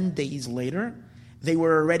 11 days later, they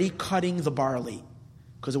were already cutting the barley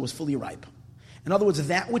because it was fully ripe. In other words,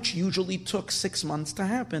 that which usually took 6 months to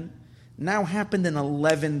happen now happened in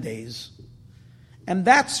 11 days. And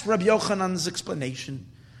that's Rabbi Yochanan's explanation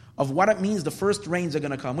of what it means the first rains are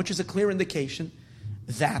going to come, which is a clear indication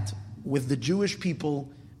that with the Jewish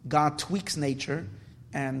people, God tweaks nature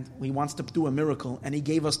and He wants to do a miracle, and He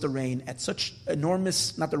gave us the rain at such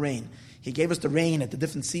enormous, not the rain, He gave us the rain at the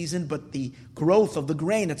different season, but the growth of the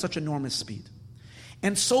grain at such enormous speed.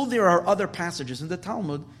 And so there are other passages in the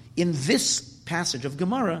Talmud, in this passage of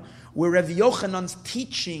Gemara, where Rabbi Yochanan's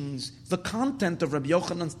teachings, the content of Rabbi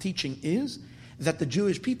Yochanan's teaching is that the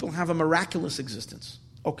Jewish people have a miraculous existence.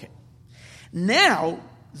 Okay. Now,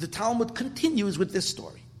 the Talmud continues with this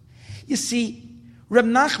story. You see, Reb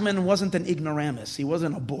Nachman wasn't an ignoramus. He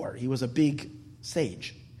wasn't a bore. He was a big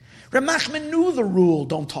sage. Reb Nachman knew the rule,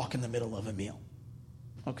 don't talk in the middle of a meal.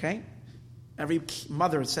 Okay? Every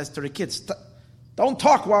mother says to her kids, don't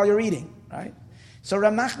talk while you're eating, right? So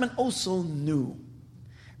Reb Nachman also knew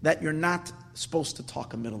that you're not supposed to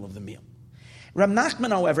talk in the middle of the meal. Reb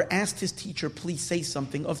Nachman, however, asked his teacher, please say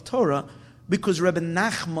something of Torah, because Reb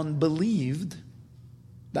Nachman believed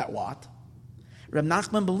that what? Reb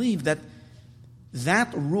Nachman believed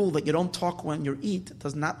that rule that you don't talk when you eat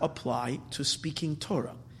does not apply to speaking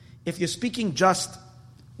Torah. If you're speaking just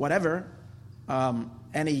whatever,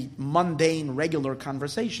 any mundane, regular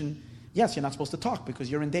conversation, yes, you're not supposed to talk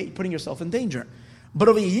because you're putting yourself in danger. But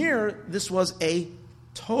over here, this was a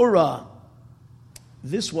Torah.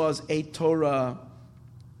 This was a Torah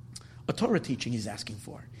teaching he's asking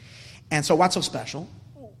for. And so what's so special?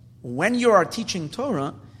 When you are teaching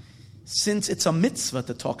Torah, since it's a mitzvah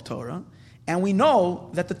to talk Torah, and we know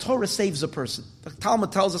that the Torah saves a person. The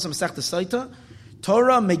Talmud tells us in Masechta Saita,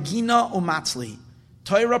 Torah megina umatzli.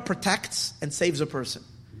 Torah protects and saves a person.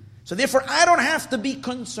 So therefore, I don't have to be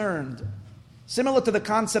concerned. Similar to the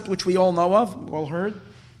concept which we all know of, we all heard,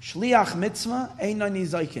 shliach mitzvah eina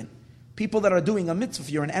nizaikin. People that are doing a mitzvah, if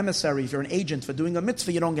you're an emissary, if you're an agent for doing a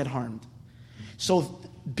mitzvah, you don't get harmed. So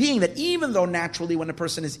being that even though naturally when a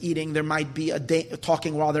person is eating, there might be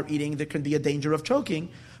talking while they're eating, there can be a danger of choking,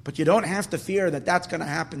 but you don't have to fear that that's going to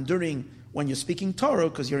happen during when you're speaking Torah,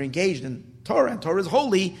 because you're engaged in Torah, and Torah is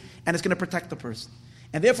holy, and it's going to protect the person.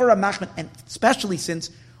 And therefore, Reb Nachman, and especially since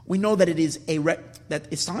we know that it is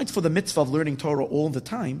that aside for the mitzvah of learning Torah all the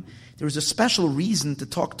time, there is a special reason to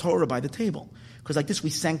talk Torah by the table. Because like this, we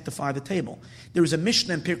sanctify the table. There is a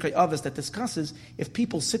Mishnah in Pirkei Avos that discusses if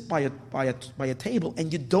people sit by a table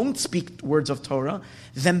and you don't speak words of Torah,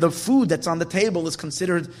 then the food that's on the table is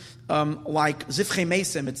considered like zivchei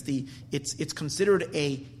mesim. It's considered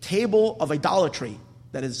a table of idolatry,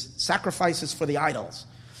 that is sacrifices for the idols.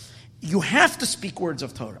 You have to speak words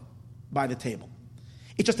of Torah by the table.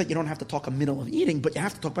 It's just that you don't have to talk in the middle of eating, but you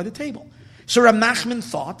have to talk by the table. So Rab Nachman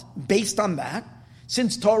thought, based on that,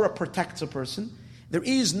 since Torah protects a person, there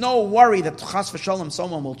is no worry that chas v'shalom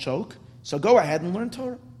someone will choke. So go ahead and learn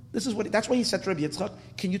Torah. That's why he said to Reb Yitzchak,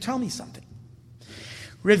 "Can you tell me something?"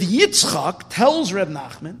 Reb Yitzchak tells Reb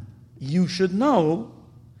Nachman, "You should know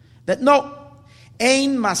that no,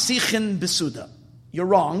 ein masichin besuda. You're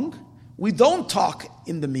wrong. We don't talk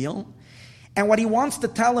in the meal." And what he wants to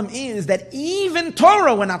tell him is that even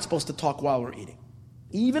Torah we're not supposed to talk while we're eating.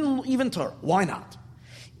 Even Torah. Why not?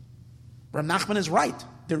 Reb Nachman is right.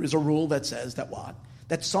 There is a rule that says that what?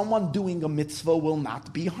 That someone doing a mitzvah will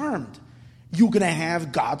not be harmed. You're going to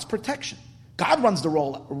have God's protection. God runs the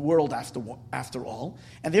world after all,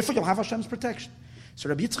 and therefore you'll have Hashem's protection. So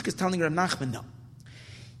Rabbi Yitzchak is telling Reb Nachman, no.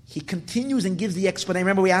 He continues and gives the explanation.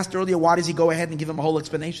 Remember we asked earlier, why does he go ahead and give him a whole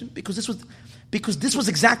explanation? Because this was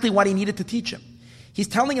exactly what he needed to teach him. He's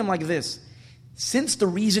telling him like this: since the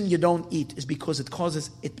reason you don't eat is because it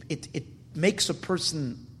makes a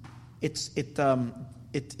person,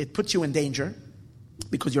 it puts you in danger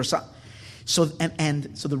because you're so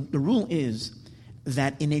the rule is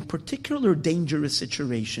that in a particular dangerous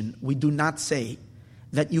situation, we do not say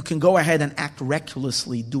that you can go ahead and act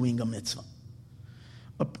recklessly doing a mitzvah.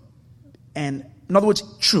 And in other words,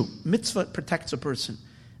 true, mitzvah protects a person.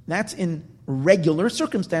 That's in regular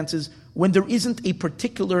circumstances when there isn't a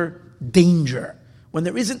particular danger, when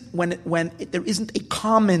there isn't a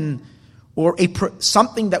common or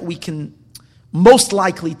something that we can most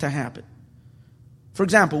likely to happen. For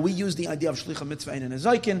example, we use the idea of shlicha mitzvah in a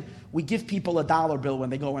zaykin. We give people a $1 bill when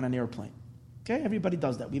they go on an airplane. Okay, everybody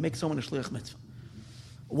does that. We make someone a shliach mitzvah.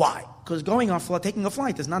 Why? Because taking a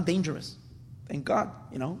flight is not dangerous. Thank God,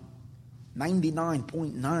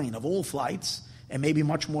 99.9 of all flights, and maybe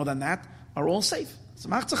much more than that, are all safe. So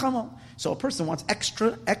a person wants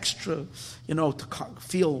extra, to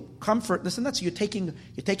feel comfort. This and that. So you're taking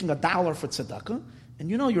 $1 for tzedakah, and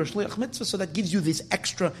you're a shliach mitzvah, so that gives you this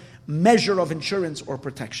extra measure of insurance or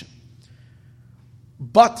protection.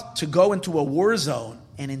 But to go into a war zone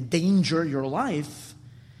and endanger your life,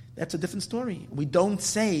 that's a different story. We don't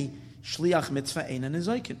say shliach mitzvah ein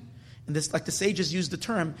nezaykin. And this, like the sages use the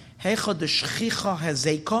term, hecha de shchicha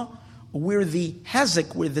hazeka, where the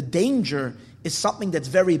hazek, where the danger is something that's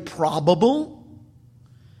very probable,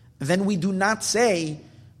 then we do not say,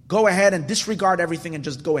 go ahead and disregard everything and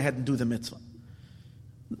just go ahead and do the mitzvah.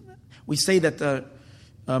 We say that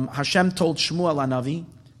Hashem told Shmuel HaNavi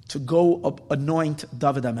to go anoint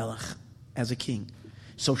David HaMelech as a king.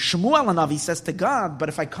 So Shmuel HaNavi says to God, but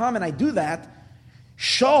if I come and I do that,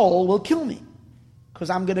 Shaul will kill me. Because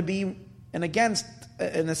I'm going to be, in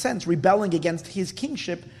a sense, rebelling against his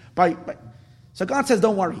kingship. So God says,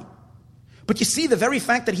 don't worry. But you see, the very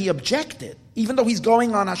fact that he objected, even though he's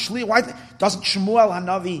going on a shliach, why doesn't Shmuel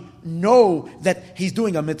HaNavi know that he's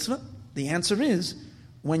doing a mitzvah? The answer is,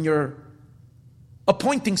 when you're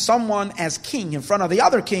appointing someone as king in front of the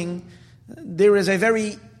other king, there is a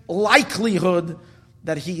very likelihood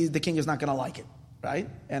that the king is not going to like it, right?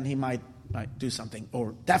 And he might do something,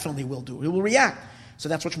 or definitely will do. He will react. So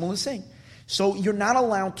that's what Shmuel is saying. So you're not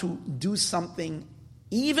allowed to do something,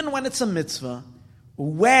 even when it's a mitzvah,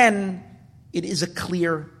 when it is a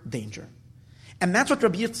clear danger. And that's what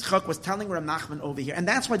Rabbi Yitzchak was telling Reb Nachman over here. And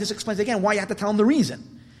that's why this explains again why you have to tell him the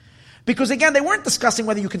reason. Because again, they weren't discussing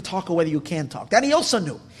whether you can talk or whether you can't talk. That he also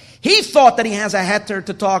knew. He thought that he has a heter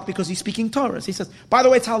to talk because he's speaking Torah. He says, by the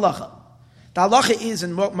way, it's halacha. The halacha is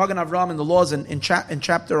in Magen Avram, in the laws in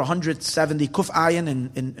chapter 170, Kuf Ayin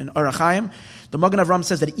in Orach Chaim. The Magen Avram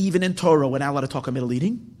says that even in Torah, we're not allowed to talk a middle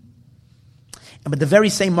eating. But the very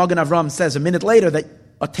same Magen Avram says a minute later that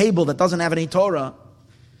a table that doesn't have any Torah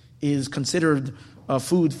is considered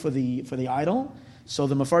food for the idol. So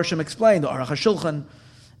the Mefarshim explained, the Aruch HaShulchan,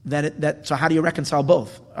 so how do you reconcile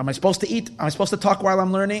both? Am I supposed to eat? Am I supposed to talk while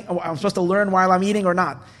I'm learning? Am I supposed to learn while I'm eating or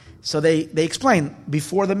not? So they explain,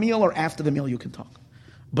 before the meal or after the meal you can talk.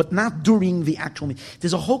 But not during the actual meal.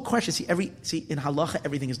 There's a whole question. See, in halacha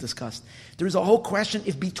everything is discussed. There is a whole question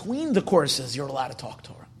if between the courses you're allowed to talk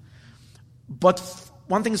Torah. But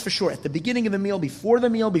one thing is for sure, at the beginning of the meal, before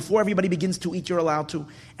everybody begins to eat, you're allowed to,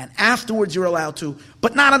 and afterwards you're allowed to,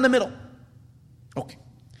 but not in the middle. Okay.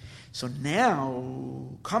 So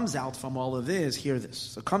now comes out from all of this, hear this.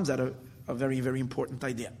 So comes out a very, very important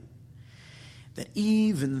idea. That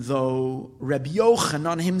even though Rabbi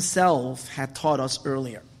Yochanan himself had taught us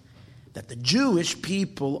earlier that the Jewish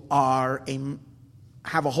people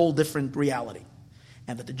have a whole different reality,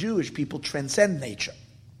 and that the Jewish people transcend nature,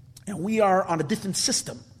 and we are on a different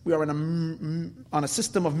system. We are on a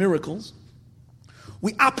system of miracles.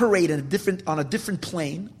 We operate on a different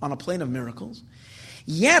plane, on a plane of miracles.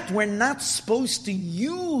 Yet we're not supposed to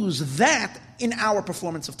use that in our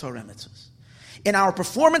performance of Torah and mitzvahs. In our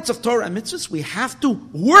performance of Torah and mitzvahs, we have to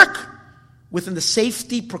work within the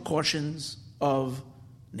safety precautions of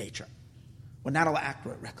nature. We're not allowed to act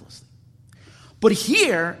recklessly. But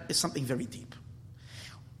here is something very deep.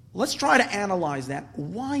 Let's try to analyze that.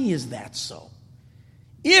 Why is that so?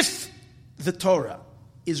 If the Torah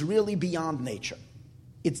is really beyond nature,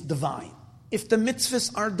 it's divine. If the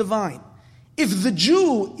mitzvahs are divine, if the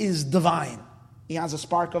Jew is divine, he has a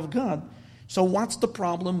spark of God, so what's the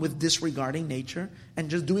problem with disregarding nature and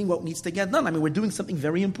just doing what needs to get done? I mean, we're doing something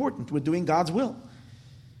very important. We're doing God's will.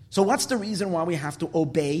 So what's the reason why we have to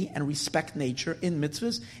obey and respect nature in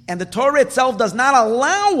mitzvahs? And the Torah itself does not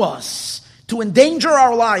allow us to endanger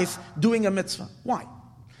our life doing a mitzvah. Why?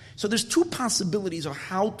 So there's two possibilities of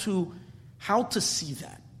how to see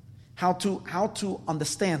that, how to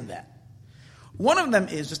understand that. One of them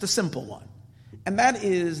is just a simple one, and that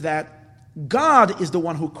is that God is the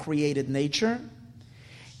one who created nature.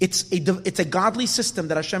 It's a godly system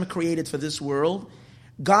that Hashem created for this world.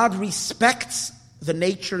 God respects the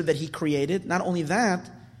nature that He created. Not only that,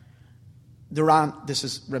 the Ran, this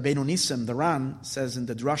is Rabbeinu Nissim, the Ran says in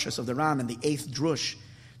the drashas of the Ran, in the 8th drush,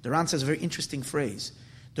 the Ran says a very interesting phrase.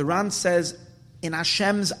 The Ran says,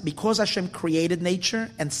 because Hashem created nature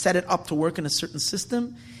and set it up to work in a certain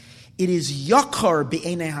system, it is yakar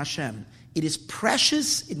be'enei Hashem. It is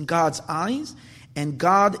precious in God's eyes, and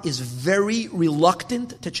God is very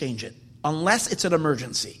reluctant to change it, unless it's an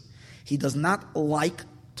emergency. He does not like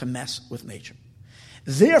to mess with nature.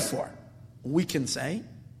 Therefore, we can say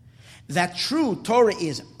that true Torah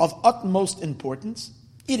is of utmost importance.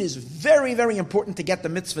 It is very, very important to get the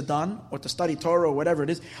mitzvah done, or to study Torah, or whatever it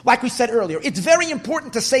is. Like we said earlier, it's very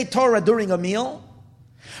important to say Torah during a meal.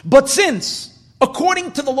 But since,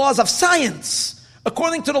 according to the laws of science,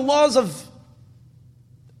 according to the laws of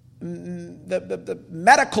the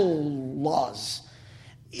medical laws,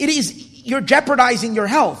 you're jeopardizing your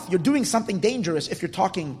health. You're doing something dangerous if you're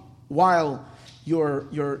talking while you're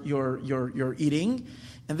eating,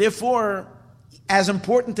 and therefore, as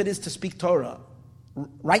important it is to speak Torah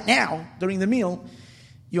right now during the meal,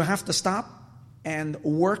 you have to stop and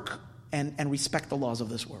work and respect the laws of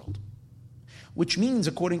this world. Which means,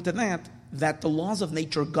 according to that the laws of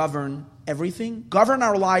nature govern everything, govern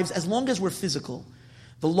our lives as long as we're physical.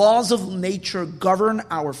 The laws of nature govern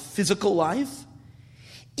our physical life.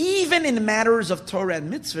 Even in matters of Torah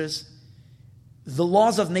and mitzvahs, the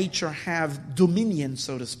laws of nature have dominion,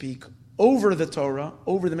 so to speak, over the Torah,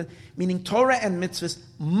 meaning Torah and mitzvahs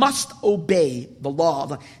must obey the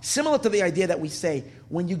law. Similar to the idea that we say,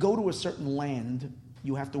 when you go to a certain land,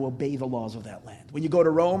 you have to obey the laws of that land. When you go to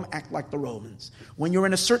Rome, act like the Romans. When you're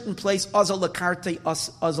in a certain place, azal lakarte,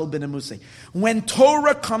 azal binamuse. When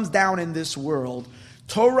Torah comes down in this world,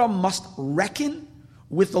 Torah must reckon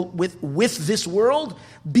with this world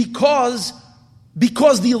because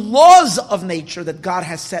the laws of nature that God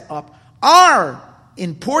has set up are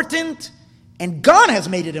important, and God has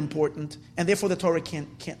made it important, and therefore the Torah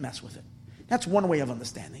can't mess with it. That's one way of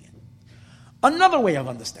understanding it. Another way of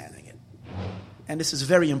understanding it, and this is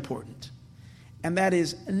very important, and that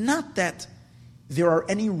is not that there are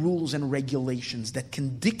any rules and regulations that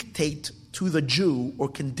can dictate to the Jew or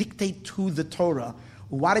can dictate to the Torah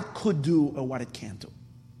what it could do or what it can't do.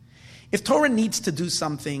 If Torah needs to do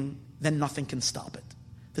something, then nothing can stop it.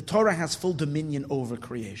 The Torah has full dominion over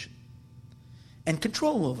creation and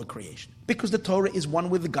control over creation, because the Torah is one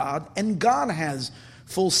with God, and God has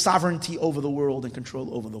full sovereignty over the world and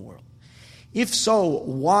control over the world. If so,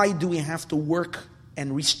 why do we have to work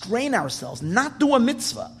and restrain ourselves, not do a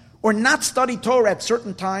mitzvah, or not study Torah at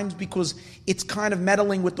certain times because it's kind of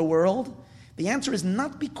meddling with the world? The answer is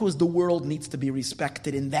not because the world needs to be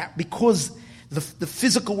respected in that, because the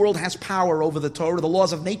physical world has power over the Torah, the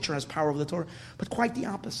laws of nature has power over the Torah, but quite the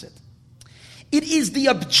opposite. It is the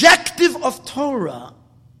objective of Torah.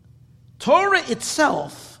 Torah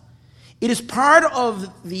itself, it is part of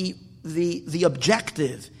the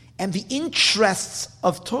objective and the interests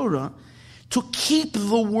of Torah to keep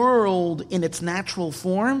the world in its natural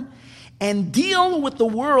form and deal with the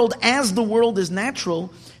world as the world is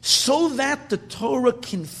natural, so that the Torah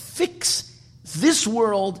can fix this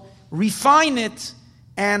world refine it,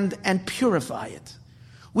 and purify it.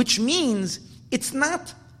 Which means it's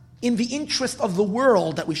not in the interest of the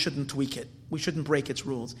world that we shouldn't tweak it. We shouldn't break its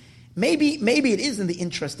rules. Maybe it is in the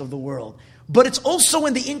interest of the world, but it's also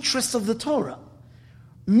in the interest of the Torah.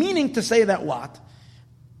 Meaning to say that what?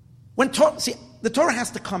 The Torah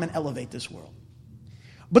has to come and elevate this world.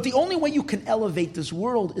 But the only way you can elevate this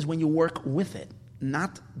world is when you work with it,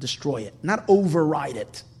 not destroy it, not override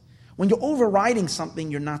it. When you're overriding something,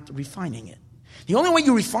 you're not refining it. The only way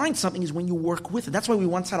you refine something is when you work with it. That's why we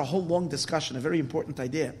once had a whole long discussion, a very important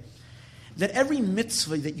idea, that every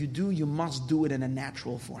mitzvah that you do, you must do it in a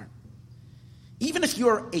natural form. Even if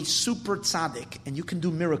you're a super tzaddik and you can do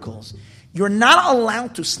miracles, you're not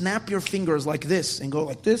allowed to snap your fingers like this and go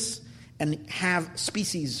like this and have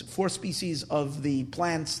 4 species of the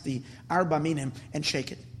plants, the arba minim, and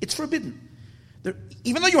shake it. It's forbidden.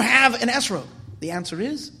 Even though you have an esrog, the answer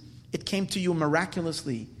is, it came to you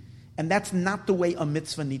miraculously. And that's not the way a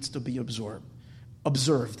mitzvah needs to be observed.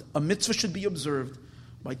 A mitzvah should be observed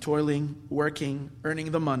by toiling, working,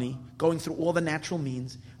 earning the money, going through all the natural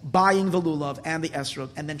means, buying the lulav and the esrog,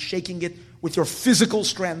 and then shaking it with your physical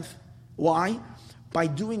strength. Why? By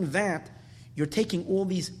doing that, you're taking all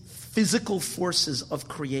these physical forces of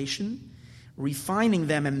creation, refining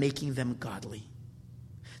them and making them godly.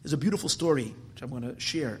 There's a beautiful story, which I'm going to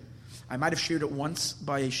share. I might have shared it once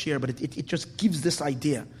by a share, but it just gives this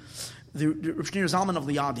idea. The Rav Shneur Zalman of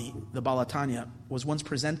Liadi, the Baal HaTanya, was once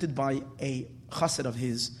presented by a chassid of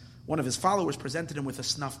his, one of his followers presented him with a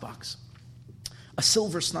snuff box. A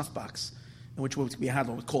silver snuff box, in which we had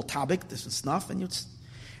what we call tabik, this is snuff, and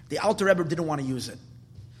the Alter Rebbe didn't want to use it.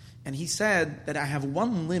 And he said that I have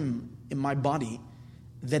one limb in my body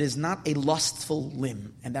that is not a lustful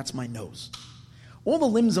limb, and that's my nose. All the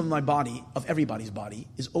limbs of my body, of everybody's body,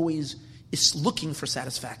 is looking for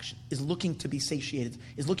satisfaction, is looking to be satiated,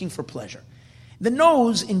 is looking for pleasure. The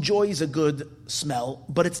nose enjoys a good smell,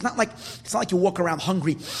 but it's not like you walk around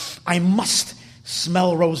hungry. I must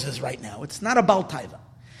smell roses right now. It's not a Baal Taiva.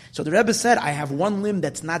 So the Rebbe said, I have one limb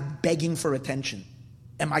that's not begging for attention.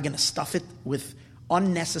 Am I going to stuff it with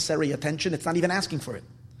unnecessary attention? It's not even asking for it.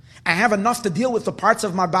 I have enough to deal with the parts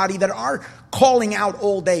of my body that are calling out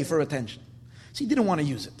all day for attention. So he didn't want to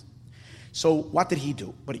use it. So what did he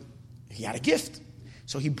do? But he had a gift.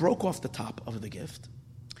 So he broke off the top of the gift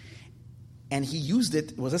and he used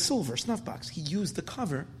it was a silver snuff box. He used the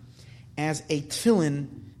cover as a tefillin,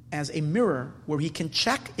 as a mirror where he can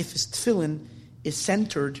check if his tefillin is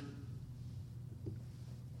centered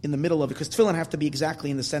in the middle of it, because tefillin have to be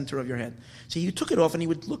exactly in the center of your head. So he took it off and he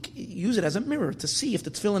would use it as a mirror to see if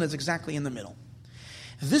the tefillin is exactly in the middle.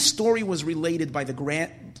 This story was related by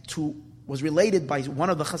one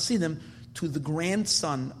of the Hasidim to the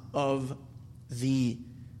grandson of the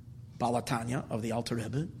Baal HaTanya, of the Alter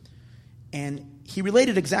Rebbe, and he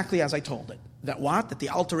related exactly as I told it. That the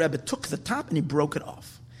Alter Rebbe took the top and he broke it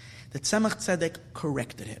off. The Tzemach Tzedek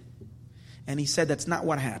corrected him. And he said that's not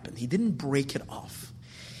what happened. He didn't break it off.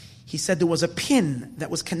 He said there was a pin that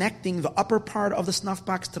was connecting the upper part of the snuff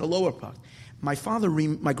box to the lower part. My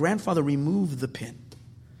grandfather removed the pin.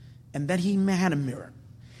 And then he had a mirror.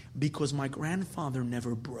 Because my grandfather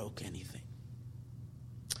never broke anything.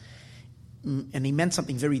 And he meant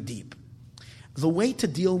something very deep. The way to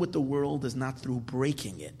deal with the world is not through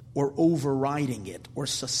breaking it, or overriding it, or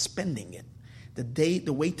suspending it.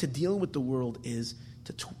 The way to deal with the world is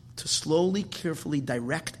to slowly, carefully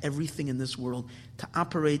direct everything in this world to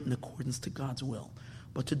operate in accordance to God's will.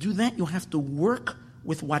 But to do that, you have to work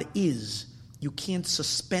with what is. You can't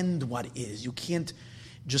suspend what is. You can't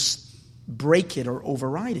just break it or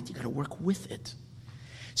override it. You got to work with it.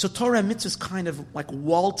 So Torah and mitzvah is kind of like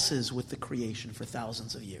waltzes with the creation for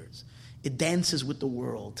thousands of years. It dances with the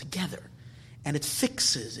world together. And it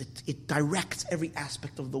fixes, it directs every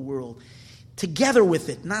aspect of the world together with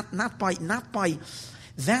it, not by.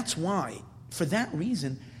 That's why, for that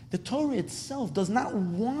reason, the Torah itself does not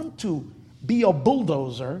want to be a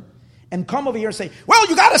bulldozer and come over here and say, well,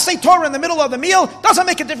 you got to say Torah in the middle of the meal. Doesn't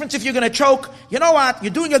make a difference if you're going to choke. You know what?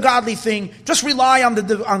 You're doing a godly thing. Just rely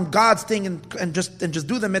on God's thing and just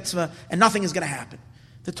do the mitzvah, and nothing is going to happen.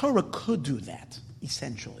 The Torah could do that,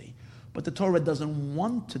 essentially. But the Torah doesn't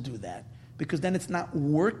want to do that, because then it's not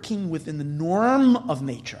working within the norm of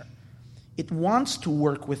nature. It wants to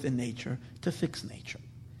work within nature to fix nature.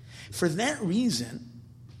 For that reason,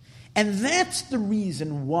 and that's the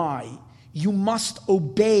reason why you must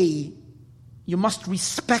obey, you must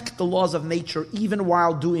respect the laws of nature even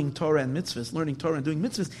while doing Torah and mitzvahs, learning Torah and doing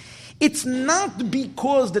mitzvahs. It's not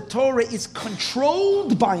because the Torah is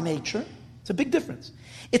controlled by nature. It's a big difference.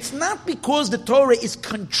 It's not because the Torah is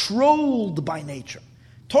controlled by nature.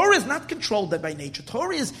 Torah is not controlled by nature.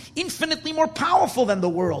 Torah is infinitely more powerful than the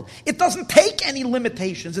world. It doesn't take any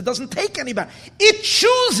limitations. It doesn't take any... It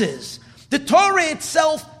chooses. The Torah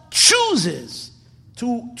itself chooses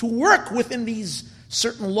to work within these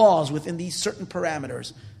certain laws, within these certain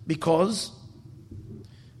parameters, because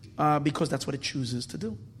that's what it chooses to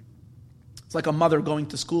do. It's like a mother going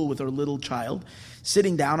to school with her little child,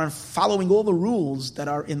 sitting down and following all the rules that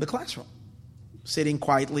are in the classroom. Sitting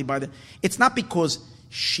quietly by the... It's not because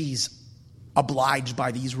she's obliged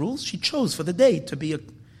by these rules. She chose for the day to be a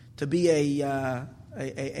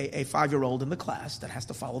 5-year-old in the class that has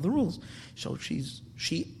to follow the rules. So she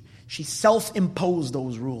self-imposed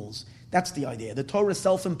those rules. That's the idea. The Torah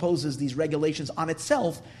self-imposes these regulations on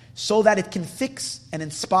itself so that it can fix and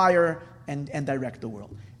inspire and direct the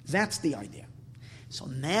world. That's the idea. So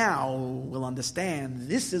now we'll understand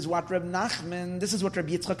this is what Reb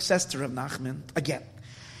Yitzchak says to Reb Nachman. Again,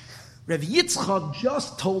 Reb Yitzchak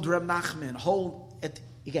just told Reb Nachman,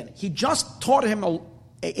 he just taught him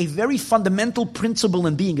a very fundamental principle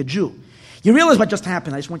in being a Jew. You realize what just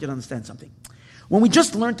happened? I just want you to understand something. When we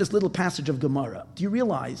just learned this little passage of Gemara, do you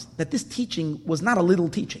realize that this teaching was not a little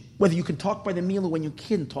teaching? Whether you can talk by the meal or when you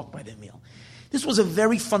can't talk by the meal. This was a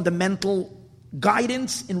very fundamental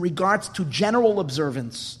guidance in regards to general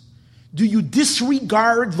observance. Do you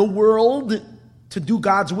disregard the world to do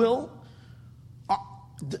God's will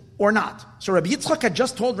or not? So Rabbi Yitzchak had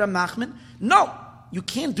just told Reb Nachman, no, you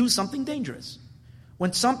can't do something dangerous.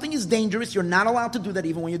 When something is dangerous, you're not allowed to do that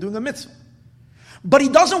even when you're doing a mitzvah. But he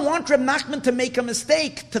doesn't want Reb Nachman to make a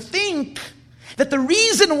mistake, to think that the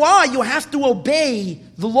reason why you have to obey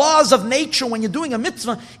the laws of nature when you're doing a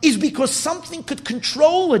mitzvah is because something could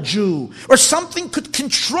control a Jew, or something could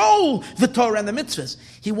control the Torah and the mitzvahs.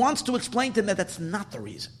 He wants to explain to him that that's not the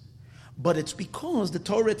reason. But it's because the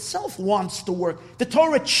Torah itself wants to work. The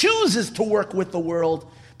Torah chooses to work with the world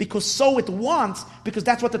because so it wants, because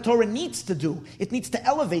that's what the Torah needs to do. It needs to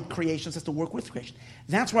elevate creation, it has to work with creation.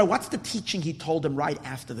 That's why, what's the teaching he told him right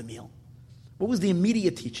after the meal? What was the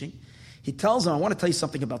immediate teaching? He tells him, I want to tell you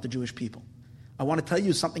something about the Jewish people. I want to tell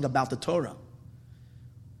you something about the Torah.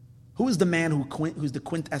 Who is the man who's the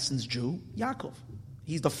quintessence Jew? Yaakov.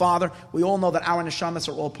 He's the father. We all know that our neshamas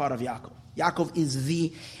are all part of Yaakov. Yaakov is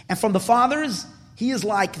and from the fathers, he is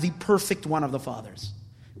like the perfect one of the fathers.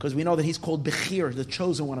 Because we know that he's called Bechir, the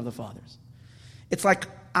chosen one of the fathers. It's like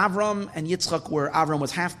Avram and Yitzchak, where Avram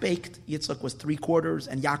was half-baked, Yitzchak was 3/4,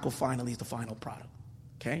 and Yaakov finally is the final product.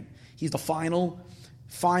 Okay? He's the final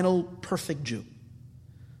perfect Jew.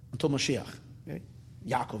 Until Mashiach. Okay?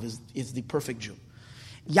 Yaakov is the perfect Jew.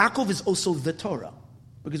 Yaakov is also the Torah.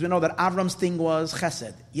 Because we know that Avram's thing was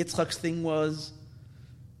chesed. Yitzchak's thing was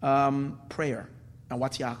prayer. And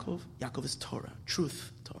what's Yaakov? Yaakov is Torah,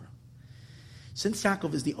 truth, Torah. Since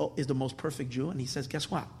Yaakov is the most perfect Jew, and he says, guess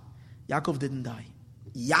what? Yaakov didn't die.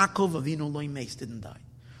 Yaakov Avinu Lo Meis didn't die.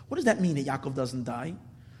 What does that mean that Yaakov doesn't die?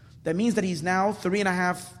 That means that he's now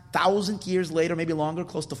 3,500 years later, maybe longer,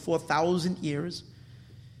 close to 4,000 years,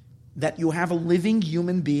 that you have a living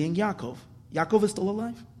human being, Yaakov. Yaakov is still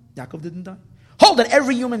alive. Yaakov didn't die. Hold it,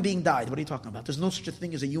 every human being died. What are you talking about? There's no such a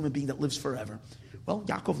thing as a human being that lives forever. Well,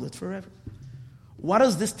 Yaakov lived forever. What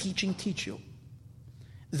does this teaching teach you?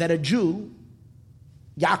 That a Jew,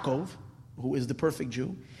 Yaakov, who is the perfect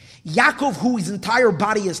Jew, Yaakov, whose entire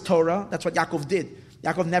body is Torah, that's what Yaakov did.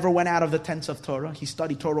 Yaakov never went out of the tents of Torah. He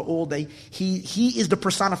studied Torah all day. He is the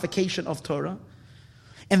personification of Torah.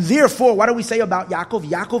 And therefore, what do we say about Yaakov?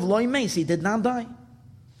 Yaakov Lo Meis, he did not die.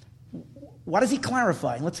 What is he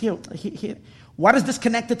clarifying? Let's hear. What is this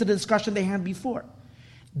connected to the discussion they had before?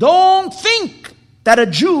 Don't think that a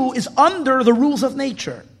Jew is under the rules of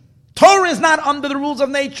nature. Torah is not under the rules of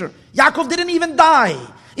nature. Yaakov didn't even die,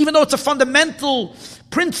 even though it's a fundamental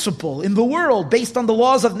principle in the world based on the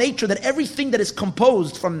laws of nature that everything that is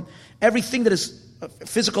composed from everything that is a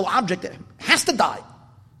physical object has to die.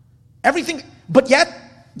 Everything, but yet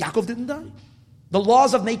Yaakov didn't die. The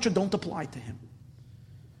laws of nature don't apply to him.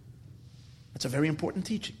 That's a very important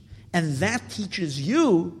teaching. And that teaches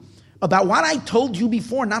you about what I told you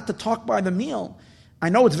before, not to talk by the meal. I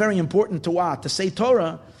know it's very important to what? To say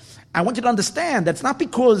Torah. I want you to understand that's not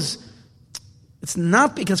because,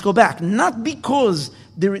 go back, not because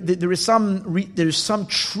there is some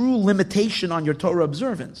true limitation on your Torah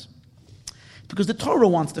observance. Because the Torah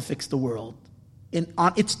wants to fix the world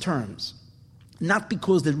on its terms. Not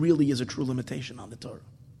because there really is a true limitation on the Torah.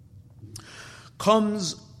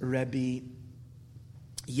 Comes Rabbi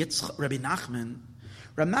Nachman.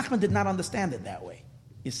 Rabbi Nachman did not understand it that way.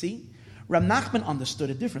 You see? Rabbi Nachman understood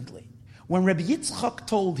it differently. When Rabbi Yitzchak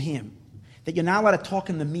told him that you're not allowed to talk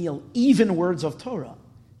in the meal, even words of Torah,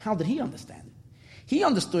 how did he understand it? He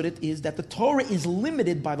understood it is that the Torah is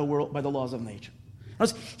limited by the world, by the laws of nature.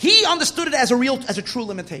 He understood it as a true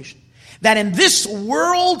limitation. That in this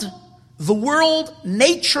world,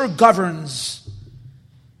 nature governs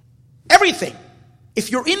everything.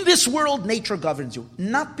 If you're in this world, nature governs you.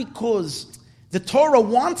 Not because the Torah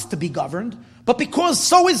wants to be governed, but because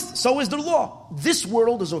so is the law. This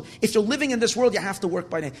world is, if you're living in this world, you have to work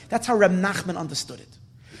by nature. That's how Reb Nachman understood it.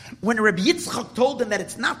 When Rabbi Yitzchak told him that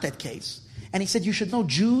it's not that case, and he said, you should know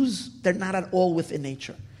Jews, they're not at all within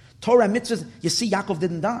nature. Torah mitzvahs, you see, Yaakov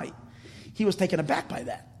didn't die. He was taken aback by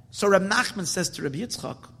that. So Reb Nachman says to Rabbi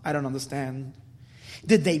Yitzchak, I don't understand.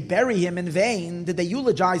 Did they bury him in vain? Did they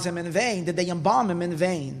eulogize him in vain? Did they embalm him in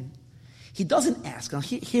vain? He doesn't ask. Now,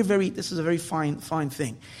 this is a very fine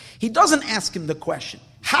thing. He doesn't ask him the question,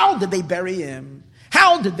 how did they bury him?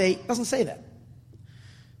 Doesn't say that.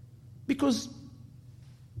 Because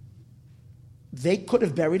they could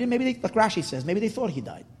have buried him, like Rashi says, maybe they thought he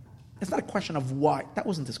died. It's not a question of why. That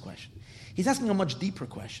wasn't his question. He's asking a much deeper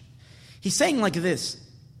question. He's saying like this.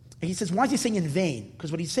 And he says, why is he saying in vain? Because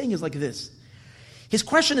what he's saying is like this. His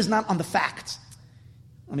question is not on the facts.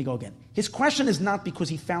 Let me go again. His question is not because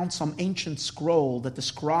he found some ancient scroll that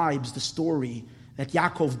describes the story that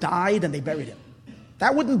Yaakov died and they buried him.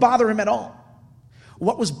 That wouldn't bother him at all.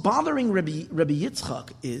 What was bothering Rabbi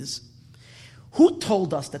Yitzchak is, who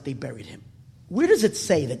told us that they buried him? Where does it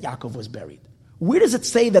say that Yaakov was buried? Where does it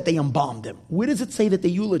say that they embalmed him? Where does it say that they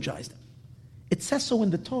eulogized him? It says so in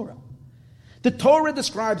the Torah. The Torah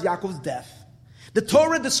describes Yaakov's death. The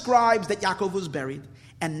Torah describes that Yaakov was buried.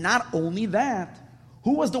 And not only that,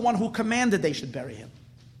 who was the one who commanded they should bury him?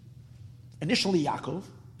 Initially Yaakov,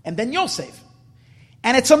 and then Yosef.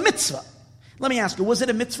 And it's a mitzvah. Let me ask you, was it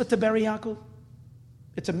a mitzvah to bury Yaakov?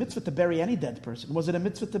 It's a mitzvah to bury any dead person. Was it a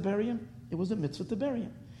mitzvah to bury him? It was a mitzvah to bury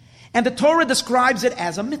him. And the Torah describes it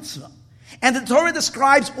as a mitzvah. And the Torah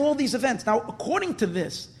describes all these events. Now, according to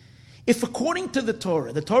this, if according to the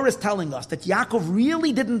Torah is telling us that Yaakov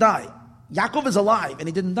really didn't die, Yaakov is alive and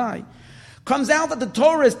he didn't die, comes out that the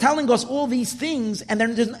Torah is telling us all these things and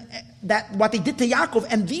then that what they did to Yaakov,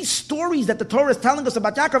 and these stories that the Torah is telling us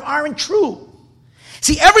about Yaakov aren't true.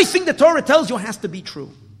 See, everything the Torah tells you has to be true.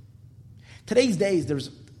 Today's days, I'll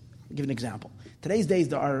give an example. Today's days,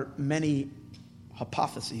 there are many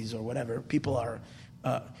hypotheses or whatever. People are,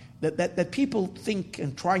 that people think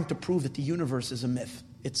and trying to prove that the universe is a myth.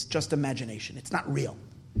 It's just imagination. It's not real.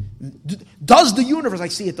 Does the universe, I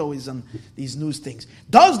see it always on these news things,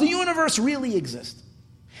 does the universe really exist?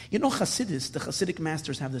 You know, the Hasidic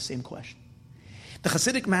masters have the same question. The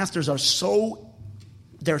Hasidic masters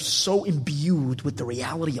they're so imbued with the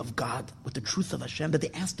reality of God, with the truth of Hashem, that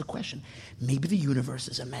they ask the question, maybe the universe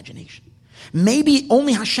is imagination. Maybe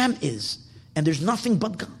only Hashem is, and there's nothing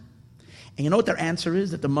but God. And you know what their answer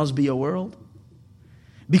is? That there must be a world?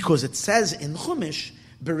 Because it says in Chumash,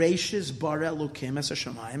 Bereshis bara Elokim es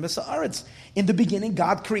hashamayim es haaretz. In the beginning,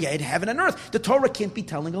 God created heaven and earth. The Torah can't be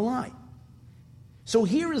telling a lie. So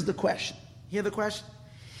here is the question. Hear the question?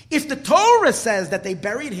 If the Torah says that they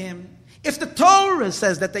buried him, if the Torah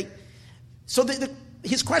says that they... So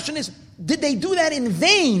his question is, did they do that in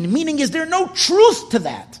vain? Meaning, is there no truth to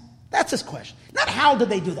that? That's his question. Not how did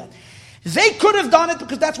they do that. They could have done it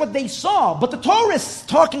because that's what they saw, but the Torah is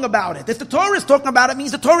talking about it. If the Torah is talking about it, it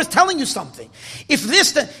means the Torah is telling you something. If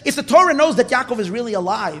the Torah knows that Yaakov is really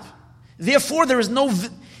alive, therefore there is no...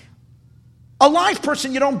 A live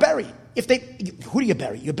person you don't bury. Who do you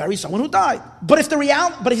bury? You bury someone who died. But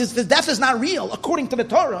if his death is not real, according to the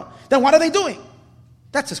Torah, then what are they doing?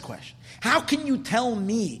 That's his question. How can you tell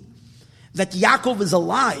me that Yaakov is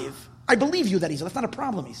alive? I believe you that he's alive. That's not a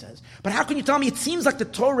problem, he says. But how can you tell me it seems like the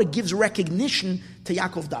Torah gives recognition to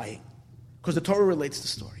Yaakov dying? Because the Torah relates the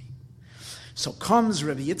story. So comes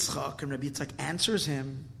Rabbi Yitzchak, and Rabbi Yitzchak answers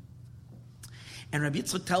him. And Rabbi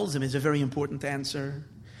Yitzchak tells him, it's a very important answer.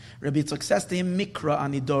 Rabbi Yitzchak says to him, Mikra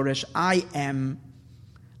ani doresh, I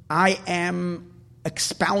am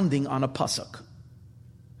expounding on a pasuk.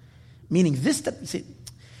 Meaning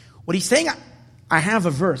what he's saying, I have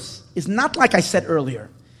a verse, is not like I said earlier.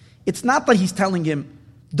 It's not that he's telling him,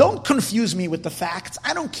 don't confuse me with the facts.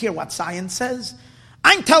 I don't care what science says.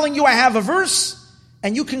 I'm telling you I have a verse,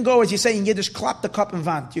 and you can go, as you say in Yiddish, klap the cup and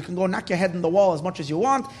vant. You can go knock your head in the wall as much as you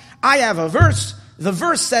want. I have a verse. The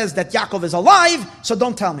verse says that Yaakov is alive, so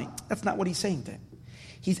don't tell me. That's not what he's saying to him.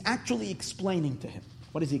 He's actually explaining to him.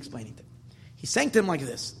 What is he explaining to him? He's saying to him like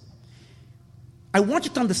this. I want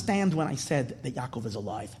you to understand when I said that Yaakov is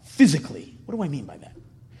alive, physically. What do I mean by that?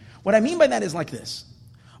 What I mean by that is like this.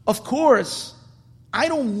 Of course, I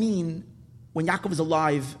don't mean when Yaakov is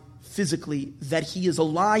alive physically that he is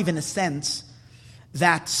alive in a sense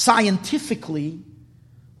that scientifically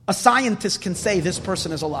a scientist can say this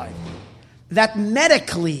person is alive. That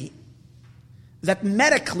medically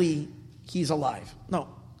he's alive. No.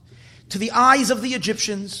 To the eyes of the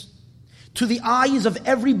Egyptians, to the eyes of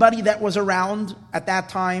everybody that was around at that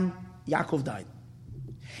time, Yaakov died.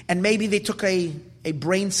 And maybe they took a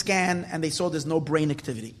brain scan and they saw there's no brain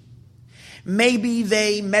activity. Maybe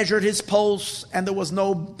they measured his pulse and there was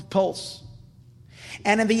no pulse.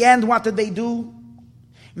 And in the end, what did they do?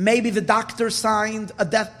 Maybe the doctor signed a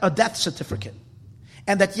death certificate.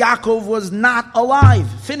 And that Yaakov was not alive,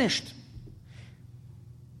 finished.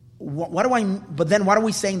 But then what are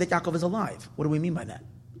we saying that Yaakov is alive? What do we mean by that?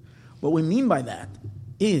 What we mean by that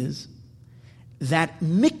is that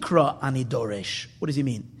mikra anidoresh. What does he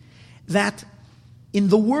mean? That in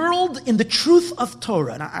the world, in the truth of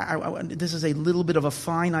Torah, and this is a little bit of a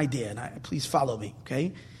fine idea, and please follow me,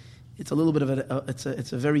 okay? It's a little bit of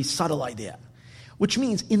it's a very subtle idea, which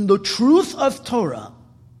means in the truth of Torah,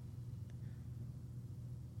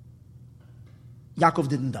 Yaakov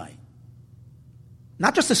didn't die.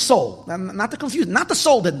 Not just his soul, not to confuse, not the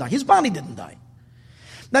soul didn't die, his body didn't die.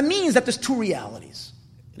 That means that there's two realities.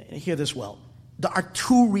 Hear this well. There are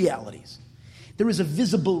two realities. There is a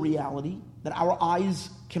visible reality that our eyes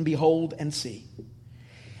can behold and see.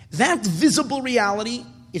 That visible reality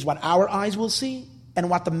is what our eyes will see and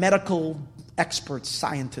what the medical experts,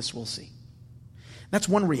 scientists will see. That's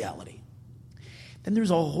one reality. Then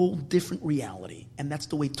there's a whole different reality, and that's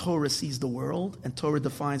the way Torah sees the world, and Torah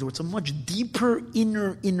defines it. It's a much deeper,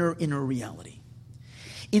 inner reality.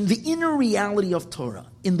 In the inner reality of Torah,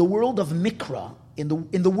 in the world of Mikra, in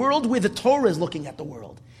the world where the Torah is looking at the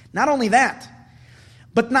world, not only that,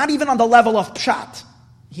 but not even on the level of Pshat.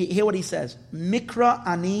 Hear what he says. Mikra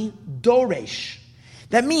ani doresh.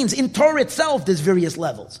 That means in Torah itself there's various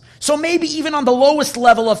levels. So maybe even on the lowest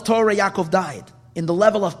level of Torah, Yaakov died. In the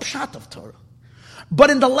level of Pshat of Torah. But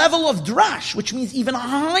in the level of Drash, which means even a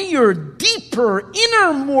higher, deeper,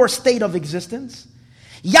 inner, more state of existence,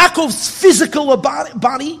 Yaakov's physical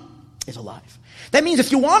body is alive. That means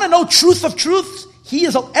if you want to know truth of truths, he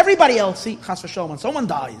is. Everybody else, see, chas v'shalom, when someone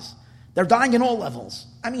dies, they're dying in all levels.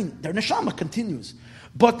 I mean, their neshama continues.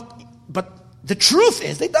 But the truth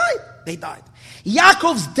is, they died. They died.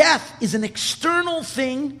 Yaakov's death is an external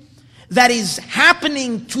thing that is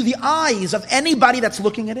happening to the eyes of anybody that's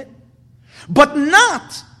looking at it, but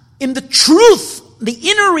not in the truth, the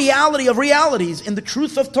inner reality of realities, in the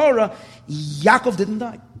truth of Torah. Yaakov didn't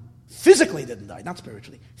die. Physically didn't die, not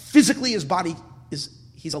spiritually. Physically his body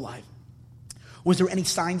he's alive. Was there any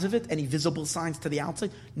signs of it? Any visible signs to the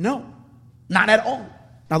outside? No, not at all.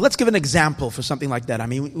 Now let's give an example for something like that. I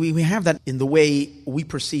mean, we have that in the way we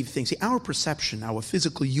perceive things. See, our perception, our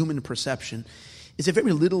physical human perception, is a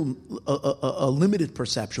very a limited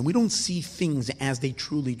perception. We don't see things as they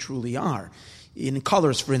truly are. In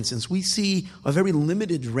colors, for instance, we see a very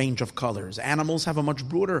limited range of colors. Animals have a much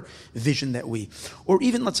broader vision than we. Or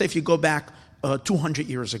even, let's say, if you go back 200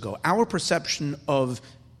 years ago, our perception of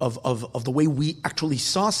the way we actually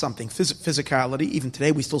saw something, physicality, even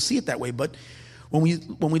today we still see it that way, but when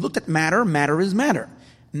we looked at matter, matter is matter.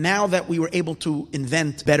 Now that we were able to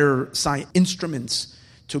invent better instruments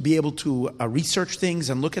to be able to research things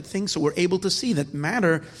and look at things, so we're able to see that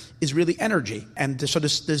matter is really energy. And so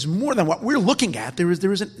there's more than what we're looking at. There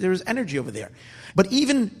is energy over there. But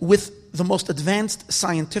even with the most advanced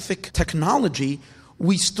scientific technology,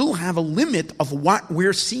 we still have a limit of what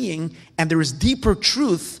we're seeing, and there is deeper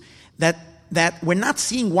truth that we're not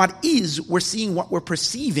seeing what is, we're seeing what we're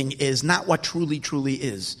perceiving is, not what truly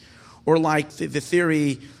is. Or like the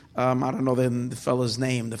theory, I don't know the fellow's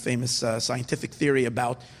name, the famous scientific theory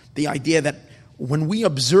about the idea that when we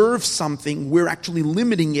observe something, we're actually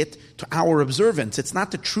limiting it to our observance. It's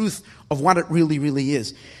not the truth of what it really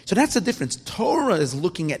is. So that's the difference. Torah is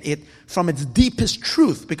looking at it from its deepest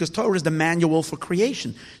truth, because Torah is the manual for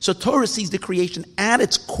creation. So Torah sees the creation at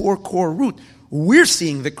its core root. We're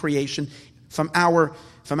seeing the creation from our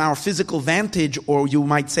physical vantage, or you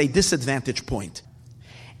might say disadvantage point.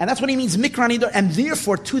 And that's what he means, mikra nidor, and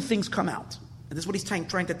therefore two things come out. And this is what he's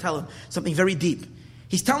trying to tell him, something very deep.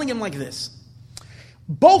 He's telling him like this.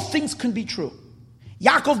 Both things can be true.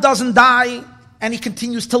 Yaakov doesn't die, and he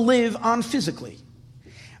continues to live on physically.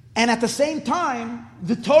 And at the same time,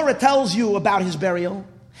 the Torah tells you about his burial,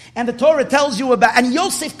 and the Torah tells you about, and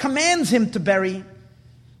Yosef commands him to bury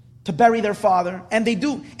their father, and they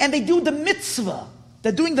do the mitzvah.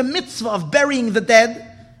 They're doing the mitzvah of burying the dead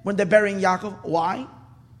when they're burying Yaakov. Why?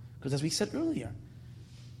 Because as we said earlier,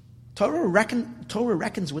 Torah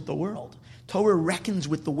reckons with the world. Torah reckons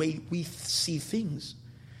with the way we see things.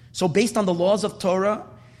 So based on the laws of Torah,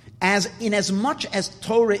 as much as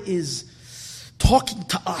Torah is talking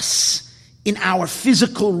to us in our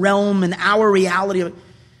physical realm, in our reality.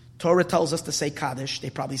 Torah tells us to say Kaddish. They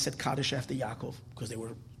probably said Kaddish after Yaakov because they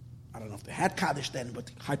were, I don't know if they had Kaddish then,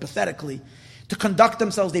 but hypothetically, to conduct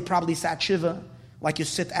themselves, they probably sat Shiva, like you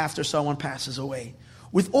sit after someone passes away.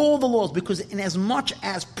 With all the laws, because in as much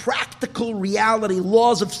as practical reality,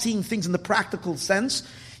 laws of seeing things in the practical sense,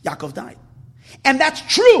 Yaakov died. And that's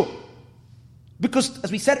true. Because,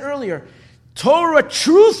 as we said earlier, Torah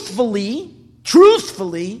truthfully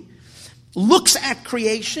looks at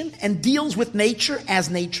creation and deals with nature as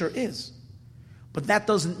nature is. But that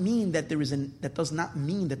doesn't mean that that does not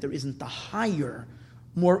mean that there isn't a higher,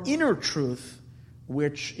 more inner truth,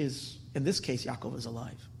 which is, in this case, Yaakov is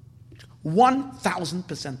alive.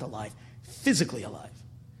 1,000% alive, physically alive.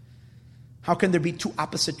 How can there be two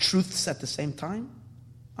opposite truths at the same time?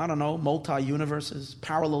 I don't know, multi-universes,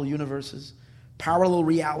 parallel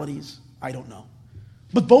realities, I don't know.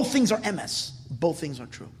 But both things are emes, both things are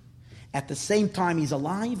true. At the same time he's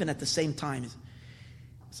alive, and at the same time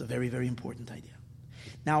it's a very, very important idea.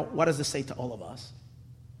 Now, what does this say to all of us?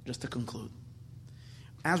 Just to conclude.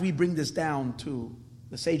 As we bring this down to,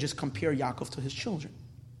 the sages compare Yaakov to his children.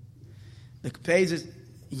 The page is,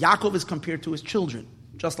 Yaakov is compared to his children.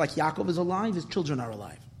 Just like Yaakov is alive, his children are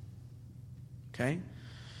alive. Okay?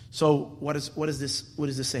 So what is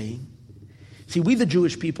this saying? See, we the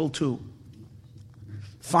Jewish people too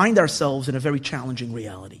find ourselves in a very challenging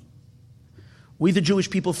reality. We the Jewish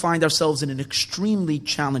people find ourselves in an extremely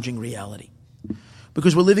challenging reality.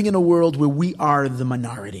 Because we're living in a world where we are the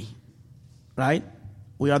minority. Right?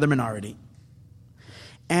 We are the minority.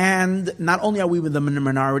 And not only are we the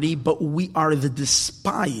minority, but we are the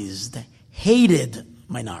despised, hated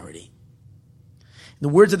minority. In the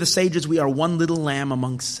words of the sages, we are one little lamb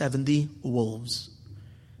among 70 wolves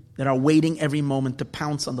that are waiting every moment to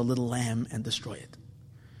pounce on the little lamb and destroy it.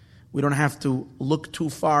 We don't have to look too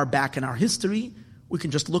far back in our history. We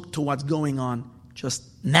can just look to what's going on just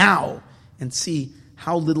now and see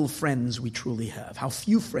how little friends we truly have, how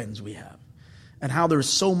few friends we have, and how there is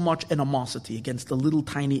so much animosity against the little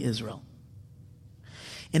tiny Israel.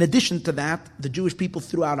 In addition to that, the Jewish people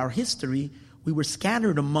throughout our history, we were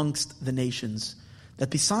scattered amongst the nations that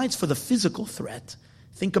besides for the physical threat,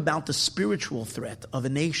 think about the spiritual threat of a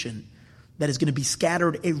nation that is going to be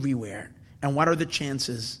scattered everywhere. And what are the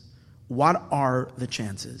chances? What are the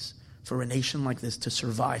chances for a nation like this to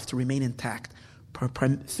survive, to remain intact,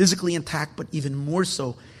 physically intact, but even more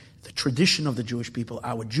so, the tradition of the Jewish people,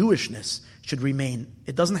 our Jewishness, should remain.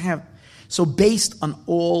 It doesn't have... So based on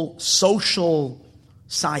all social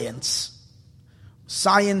science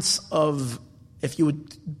of, if you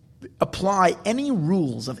would apply any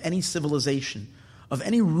rules of any civilization, of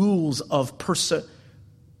any rules of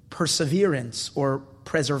perseverance or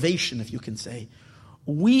preservation, if you can say,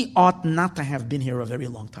 we ought not to have been here a very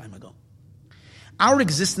long time ago. Our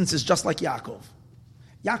existence is just like Yaakov.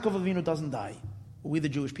 Yaakov Avinu doesn't die. We the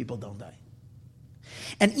Jewish people don't die.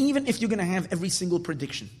 And even if you're going to have every single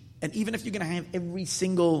prediction, and even if you're going to have every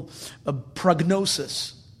single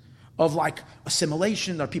prognosis of like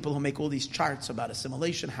assimilation, there are people who make all these charts about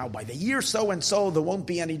assimilation, how by the year so-and-so there won't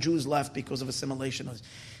be any Jews left because of assimilation.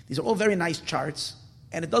 These are all very nice charts,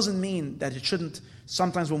 and it doesn't mean that it shouldn't,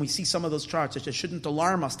 sometimes when we see some of those charts, it shouldn't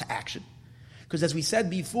alarm us to action. Because as we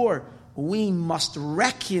said before, we must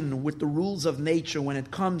reckon with the rules of nature when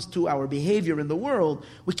it comes to our behavior in the world.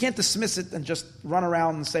 We can't dismiss it and just run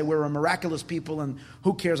around and say we're a miraculous people and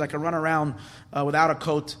who cares, I can run around without a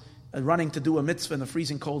coat, running to do a mitzvah in the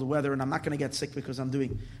freezing cold weather and I'm not going to get sick because I'm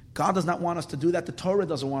doing... God does not want us to do that. The Torah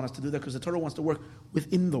doesn't want us to do that because the Torah wants to work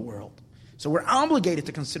within the world. So we're obligated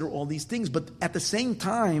to consider all these things, but at the same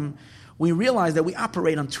time, we realize that we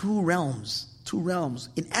operate on two realms,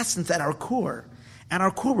 in essence at our core. At our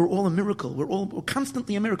core, we're all a miracle. We're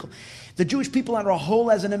constantly a miracle. The Jewish people are a whole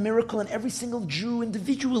as in a miracle, and every single Jew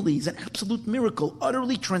individually is an absolute miracle,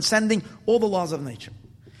 utterly transcending all the laws of nature.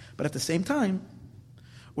 But at the same time,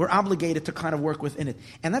 we're obligated to kind of work within it.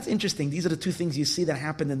 And that's interesting. These are the two things you see that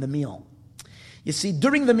happen in the meal. You see,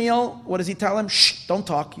 during the meal, what does he tell him? Shh, don't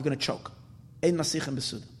talk, you're going to choke. Ein masichem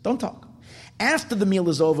besuda. Don't talk. After the meal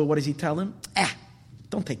is over, what does he tell him?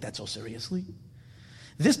 Don't take that so seriously.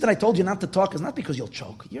 This that I told you not to talk is not because you'll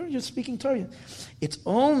choke. You're speaking Torah. It's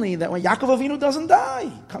only that when Yaakov Avinu doesn't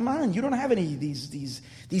die. Come on, you don't have any of these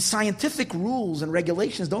scientific rules and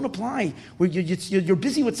regulations don't apply. Where you're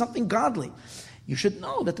busy with something godly. You should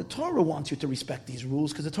know that the Torah wants you to respect these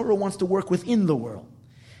rules because the Torah wants to work within the world.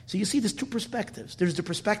 So you see there's two perspectives. There's the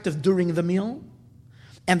perspective during the meal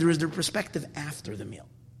and there is the perspective after the meal,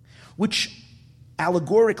 which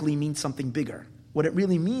allegorically means something bigger. What it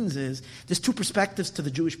really means is there's two perspectives to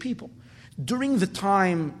the Jewish people. during the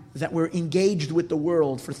time that we're engaged with the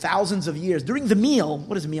world for thousands of years, during the meal,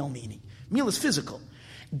 what does meal meaning? Meal is physical.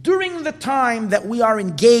 During the time that we are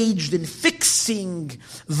engaged in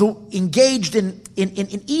engaged in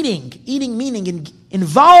eating meaning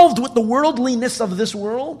involved with the worldliness of this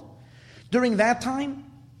world, during that time,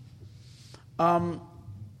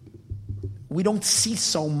 we don't see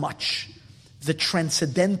so much the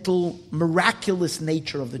transcendental, miraculous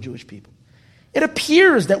nature of the Jewish people. It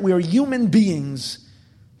appears that we are human beings,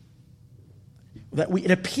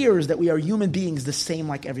 it appears that we are human beings the same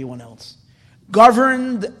like everyone else,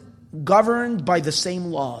 governed by the same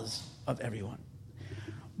laws of everyone.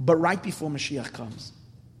 But right before Mashiach comes,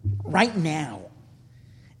 right now,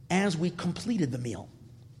 as we complete the meal,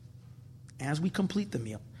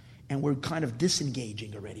 and we're kind of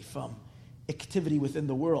disengaging already from activity within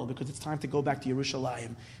the world, because it's time to go back to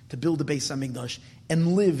Yerushalayim, to build the Beis HaMikdash,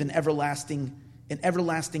 and live in everlasting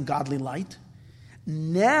godly light.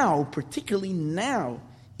 Now, particularly now,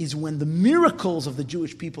 is when the miracles of the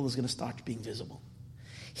Jewish people is going to start being visible.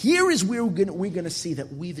 Here is where we're going to see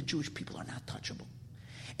that we, the Jewish people, are not touchable.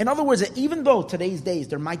 In other words, even though today's days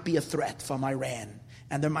there might be a threat from Iran,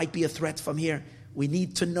 and there might be a threat from here, we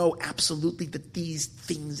need to know absolutely that these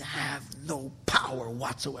things have no power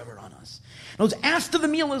whatsoever on us. In other words, after the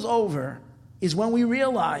meal is over, is when we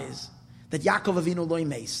realize that Yaakov Avinu lo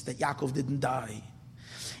imes, that Yaakov didn't die.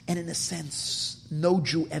 And in a sense, no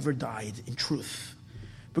Jew ever died in truth.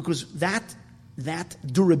 Because that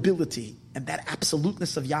durability and that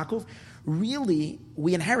absoluteness of Yaakov, really,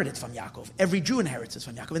 we inherit it from Yaakov. Every Jew inherits it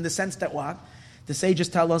from Yaakov, in the sense that what? The sages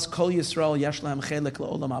tell us, Kol Yisrael yesh lahem chelek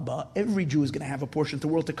le'olam haba. Every Jew is going to have a portion to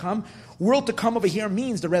world to come. World to come over here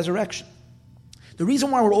means the resurrection. The reason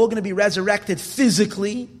why we're all going to be resurrected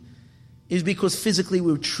physically is because physically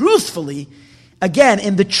we're truthfully, again,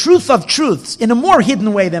 in the truth of truths, in a more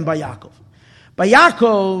hidden way than by Yaakov. By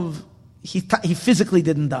Yaakov, he physically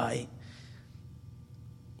didn't die.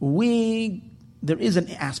 There is an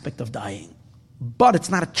aspect of dying, but it's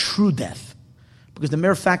not a true death. Because the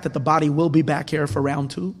mere fact that the body will be back here for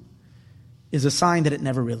round 2 is a sign that it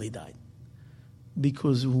never really died.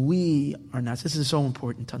 Because we are not. This is so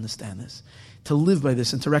important to understand this, to live by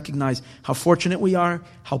this, and to recognize how fortunate we are,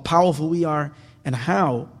 how powerful we are, and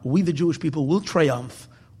how we, the Jewish people, will triumph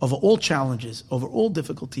over all challenges, over all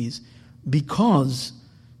difficulties, because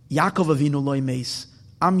Yaakov Avinu lo imes,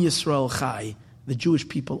 Am Yisrael Chai, the Jewish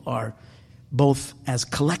people are both as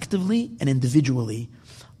collectively and individually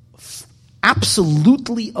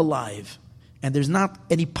absolutely alive, and there's not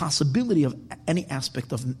any possibility of any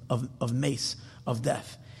aspect of mace, of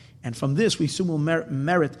death. And from this, we soon will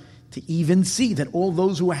merit to even see that all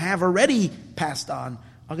those who have already passed on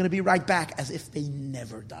are going to be right back as if they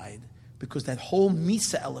never died. Because that whole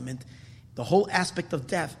Misa element, the whole aspect of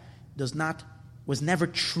death, was never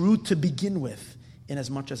true to begin with, in as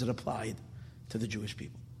much as it applied to the Jewish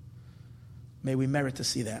people. May we merit to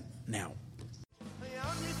see that now.